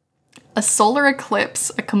a solar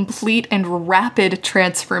eclipse, a complete and rapid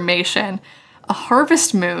transformation, a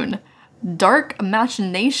harvest moon, dark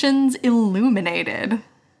machinations illuminated.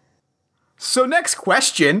 So next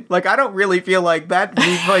question, like, I don't really feel like that,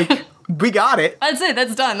 we got it. That's it,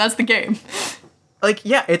 that's done, that's the game. Like,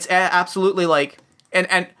 yeah, it's absolutely, like,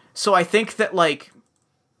 and so I think that, like,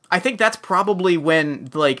 I think that's probably when,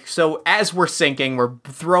 like, so as we're sinking, we're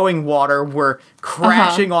throwing water, we're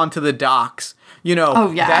crashing onto the docks,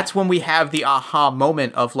 that's when we have the aha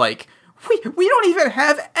moment of, like, we don't even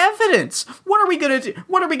have evidence. What are we gonna do?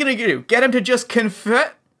 What are we gonna do? Get him to just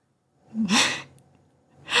confess?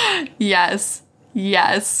 Yes.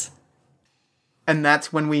 And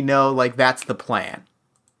that's when we know, like, that's the plan.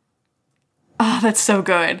 Oh, that's so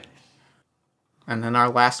good. And then our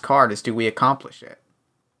last card is, do we accomplish it?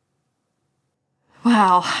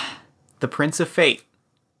 Wow. The Prince of Fate.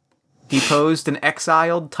 Deposed and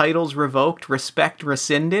exiled, titles revoked, respect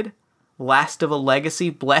rescinded, last of a legacy,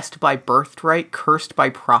 blessed by birthright, cursed by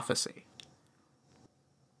prophecy.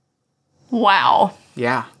 Wow.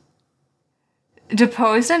 Yeah.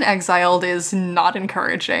 Deposed and exiled is not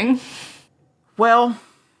encouraging. Well,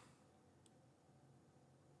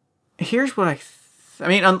 here's what I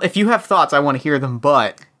mean, if you have thoughts, I want to hear them,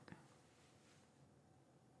 but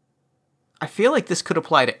I feel like this could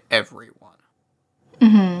apply to everyone.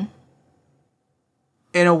 Mm-hmm.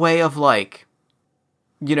 In a way of, like,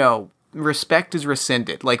 respect is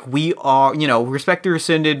rescinded. Like, we are, respect is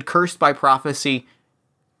rescinded, cursed by prophecy.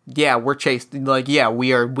 Yeah, we're chased. Like, yeah,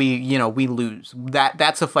 we lose.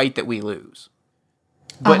 That's a fight that we lose.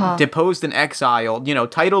 But deposed and exiled,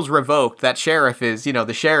 titles revoked. That sheriff is,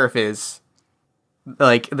 the sheriff is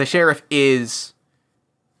the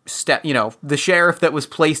sheriff that was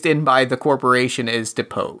placed in by the corporation is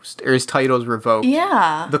deposed, or his title's revoked.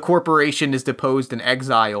 Yeah. The corporation is deposed and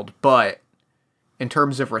exiled, but in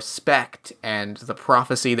terms of respect and the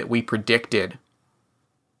prophecy that we predicted,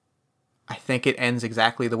 I think it ends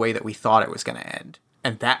exactly the way that we thought it was going to end.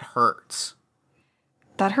 And that hurts.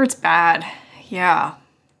 That hurts bad. Yeah.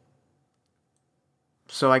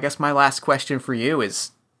 So I guess my last question for you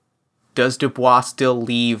is, does Dubois still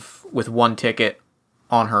leave with one ticket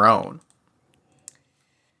on her own?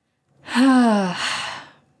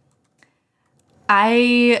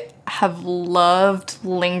 I have loved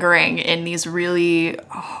lingering in these really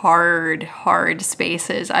hard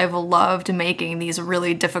spaces. I've loved making these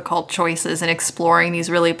really difficult choices and exploring these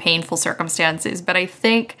really painful circumstances. But I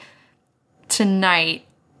think tonight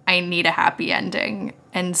I need a happy ending.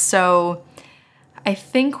 And so I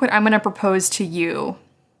think what I'm going to propose to you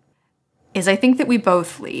is I think that we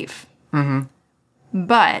both leave.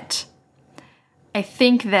 But I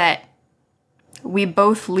think that we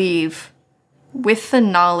both leave with the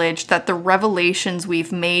knowledge that the revelations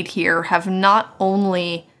we've made here have not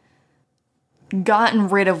only gotten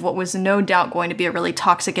rid of what was no doubt going to be a really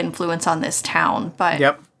toxic influence on this town,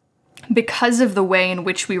 but because of the way in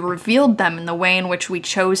which we revealed them and the way in which we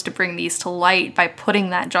chose to bring these to light by putting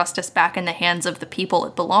that justice back in the hands of the people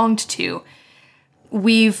it belonged to,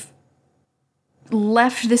 we've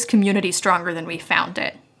left this community stronger than we found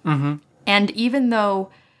it. And even though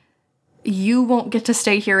you won't get to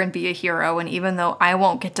stay here and be a hero, and even though I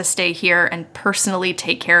won't get to stay here and personally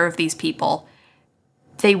take care of these people,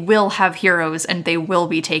 they will have heroes and they will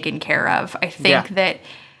be taken care of. I think that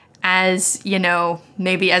as, you know,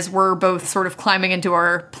 maybe as we're both sort of climbing into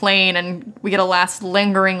our plane and we get a last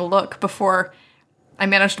lingering look before I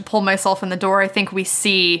manage to pull myself in the door, I think we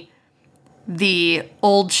see the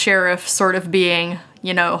old sheriff sort of being,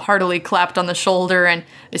 you know, heartily clapped on the shoulder and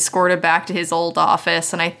escorted back to his old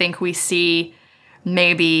office. And I think we see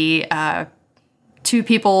maybe two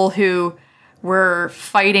people who were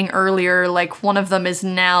fighting earlier, like one of them is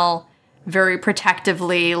now very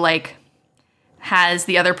protectively, like, has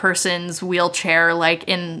the other person's wheelchair, like,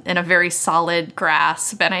 in a very solid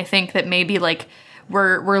grasp. And I think that maybe, like,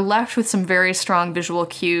 we're left with some very strong visual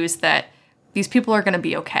cues that these people are going to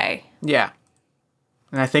be okay. Yeah.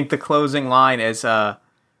 And I think the closing line is,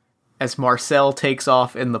 as Marcel takes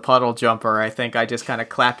off in the puddle jumper, I think I just kind of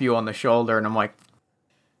clap you on the shoulder and I'm like,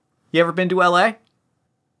 you ever been to LA?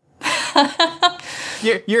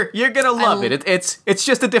 You're gonna love it. It's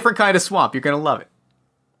just a different kind of swamp. You're gonna love it.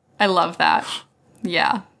 I love that.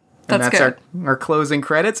 Yeah. That's good. Our closing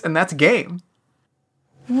credits, and that's game.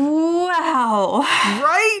 Wow.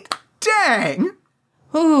 Right? Dang.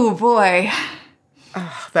 Ooh, boy.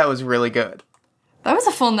 That was really good. That was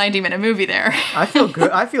a full 90-minute movie there. I feel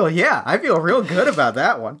good. I feel real good about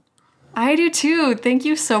that one. I do too. Thank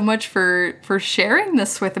you so much for sharing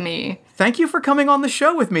this with me. Thank you for coming on the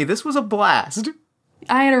show with me. This was a blast.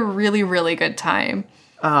 I had a really, really good time.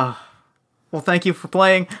 Well, thank you for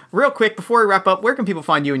playing. Real quick, before we wrap up, where can people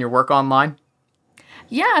find you and your work online?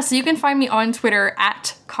 Yeah, so you can find me on Twitter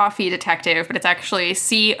at Coffee Detective, but it's actually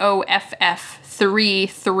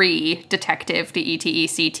COFF33 Detective,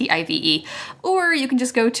 DETECTIVE. Or you can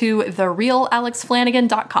just go to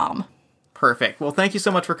therealalexflanagan.com. Perfect. Well, thank you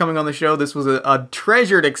so much for coming on the show. This was a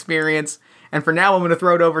treasured experience. And for now, I'm going to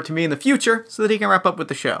throw it over to me in the future so that he can wrap up with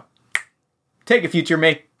the show. Take it, future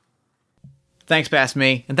me. Thanks, past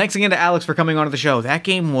me. And thanks again to Alex for coming onto the show. That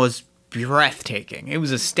game was breathtaking. It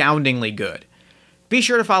was astoundingly good. Be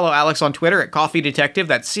sure to follow Alex on Twitter at Coffee Detective,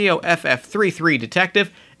 that's COFF33 Detective,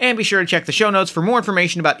 and be sure to check the show notes for more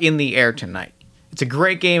information about In the Air Tonight. It's a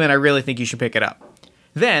great game, and I really think you should pick it up.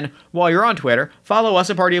 Then, while you're on Twitter, follow us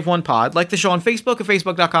at Party of One Pod, like the show on Facebook at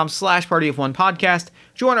facebook.com/PartyOfOnePodcast,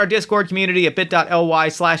 join our Discord community at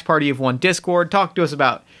bit.ly/PartyOfOneDiscord, talk to us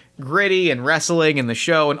about Gritty and wrestling and the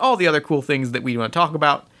show and all the other cool things that we want to talk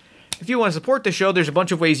about. If you want to support the show, there's a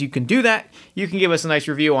bunch of ways you can do that. You can give us a nice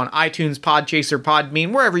review on iTunes, Podchaser,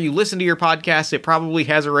 Podbean, wherever you listen to your podcasts. It probably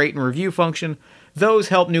has a rate and review function. Those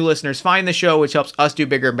help new listeners find the show, which helps us do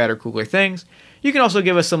bigger, better, cooler things. You can also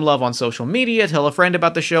give us some love on social media, tell a friend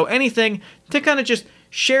about the show, anything to kind of just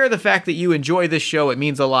share the fact that you enjoy this show. It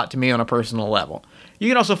means a lot to me on a personal level. You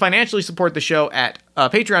can also financially support the show at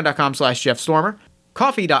patreon.com/JeffStormer.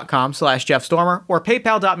 Coffee.com/JeffStormer, or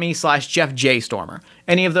PayPal.me/JeffJStormer.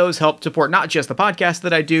 Any of those help support not just the podcast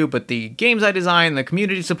that I do, but the games I design, the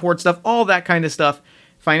community support stuff, all that kind of stuff.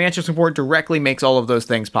 Financial support directly makes all of those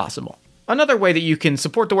things possible. Another way that you can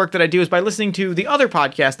support the work that I do is by listening to the other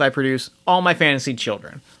podcast I produce, All My Fantasy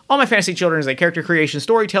Children. All My Fantasy Children is a character creation,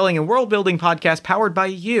 storytelling, and world-building podcast powered by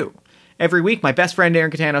you. Every week, my best friend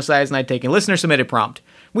Aaron Catano Size and I take a listener-submitted prompt.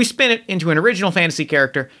 We spin it into an original fantasy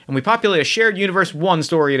character, and we populate a shared universe one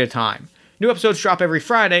story at a time. New episodes drop every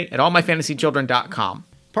Friday at allmyfantasychildren.com.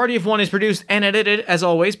 Party of One is produced and edited, as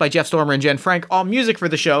always, by Jeff Stormer and Jen Frank. All music for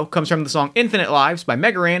the show comes from the song Infinite Lives by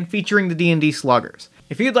Megaran, featuring the D&D Sluggers.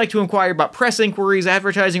 If you'd like to inquire about press inquiries,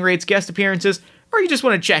 advertising rates, guest appearances, or you just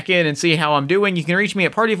want to check in and see how I'm doing, you can reach me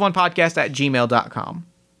at partyofonepodcast@gmail.com.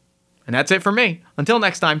 And that's it for me. Until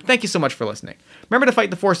next time, thank you so much for listening. Remember to fight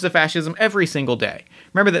the forces of fascism every single day.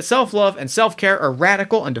 Remember that self-love and self-care are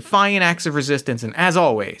radical and defiant acts of resistance, and as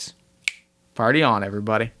always, party on,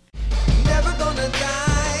 everybody.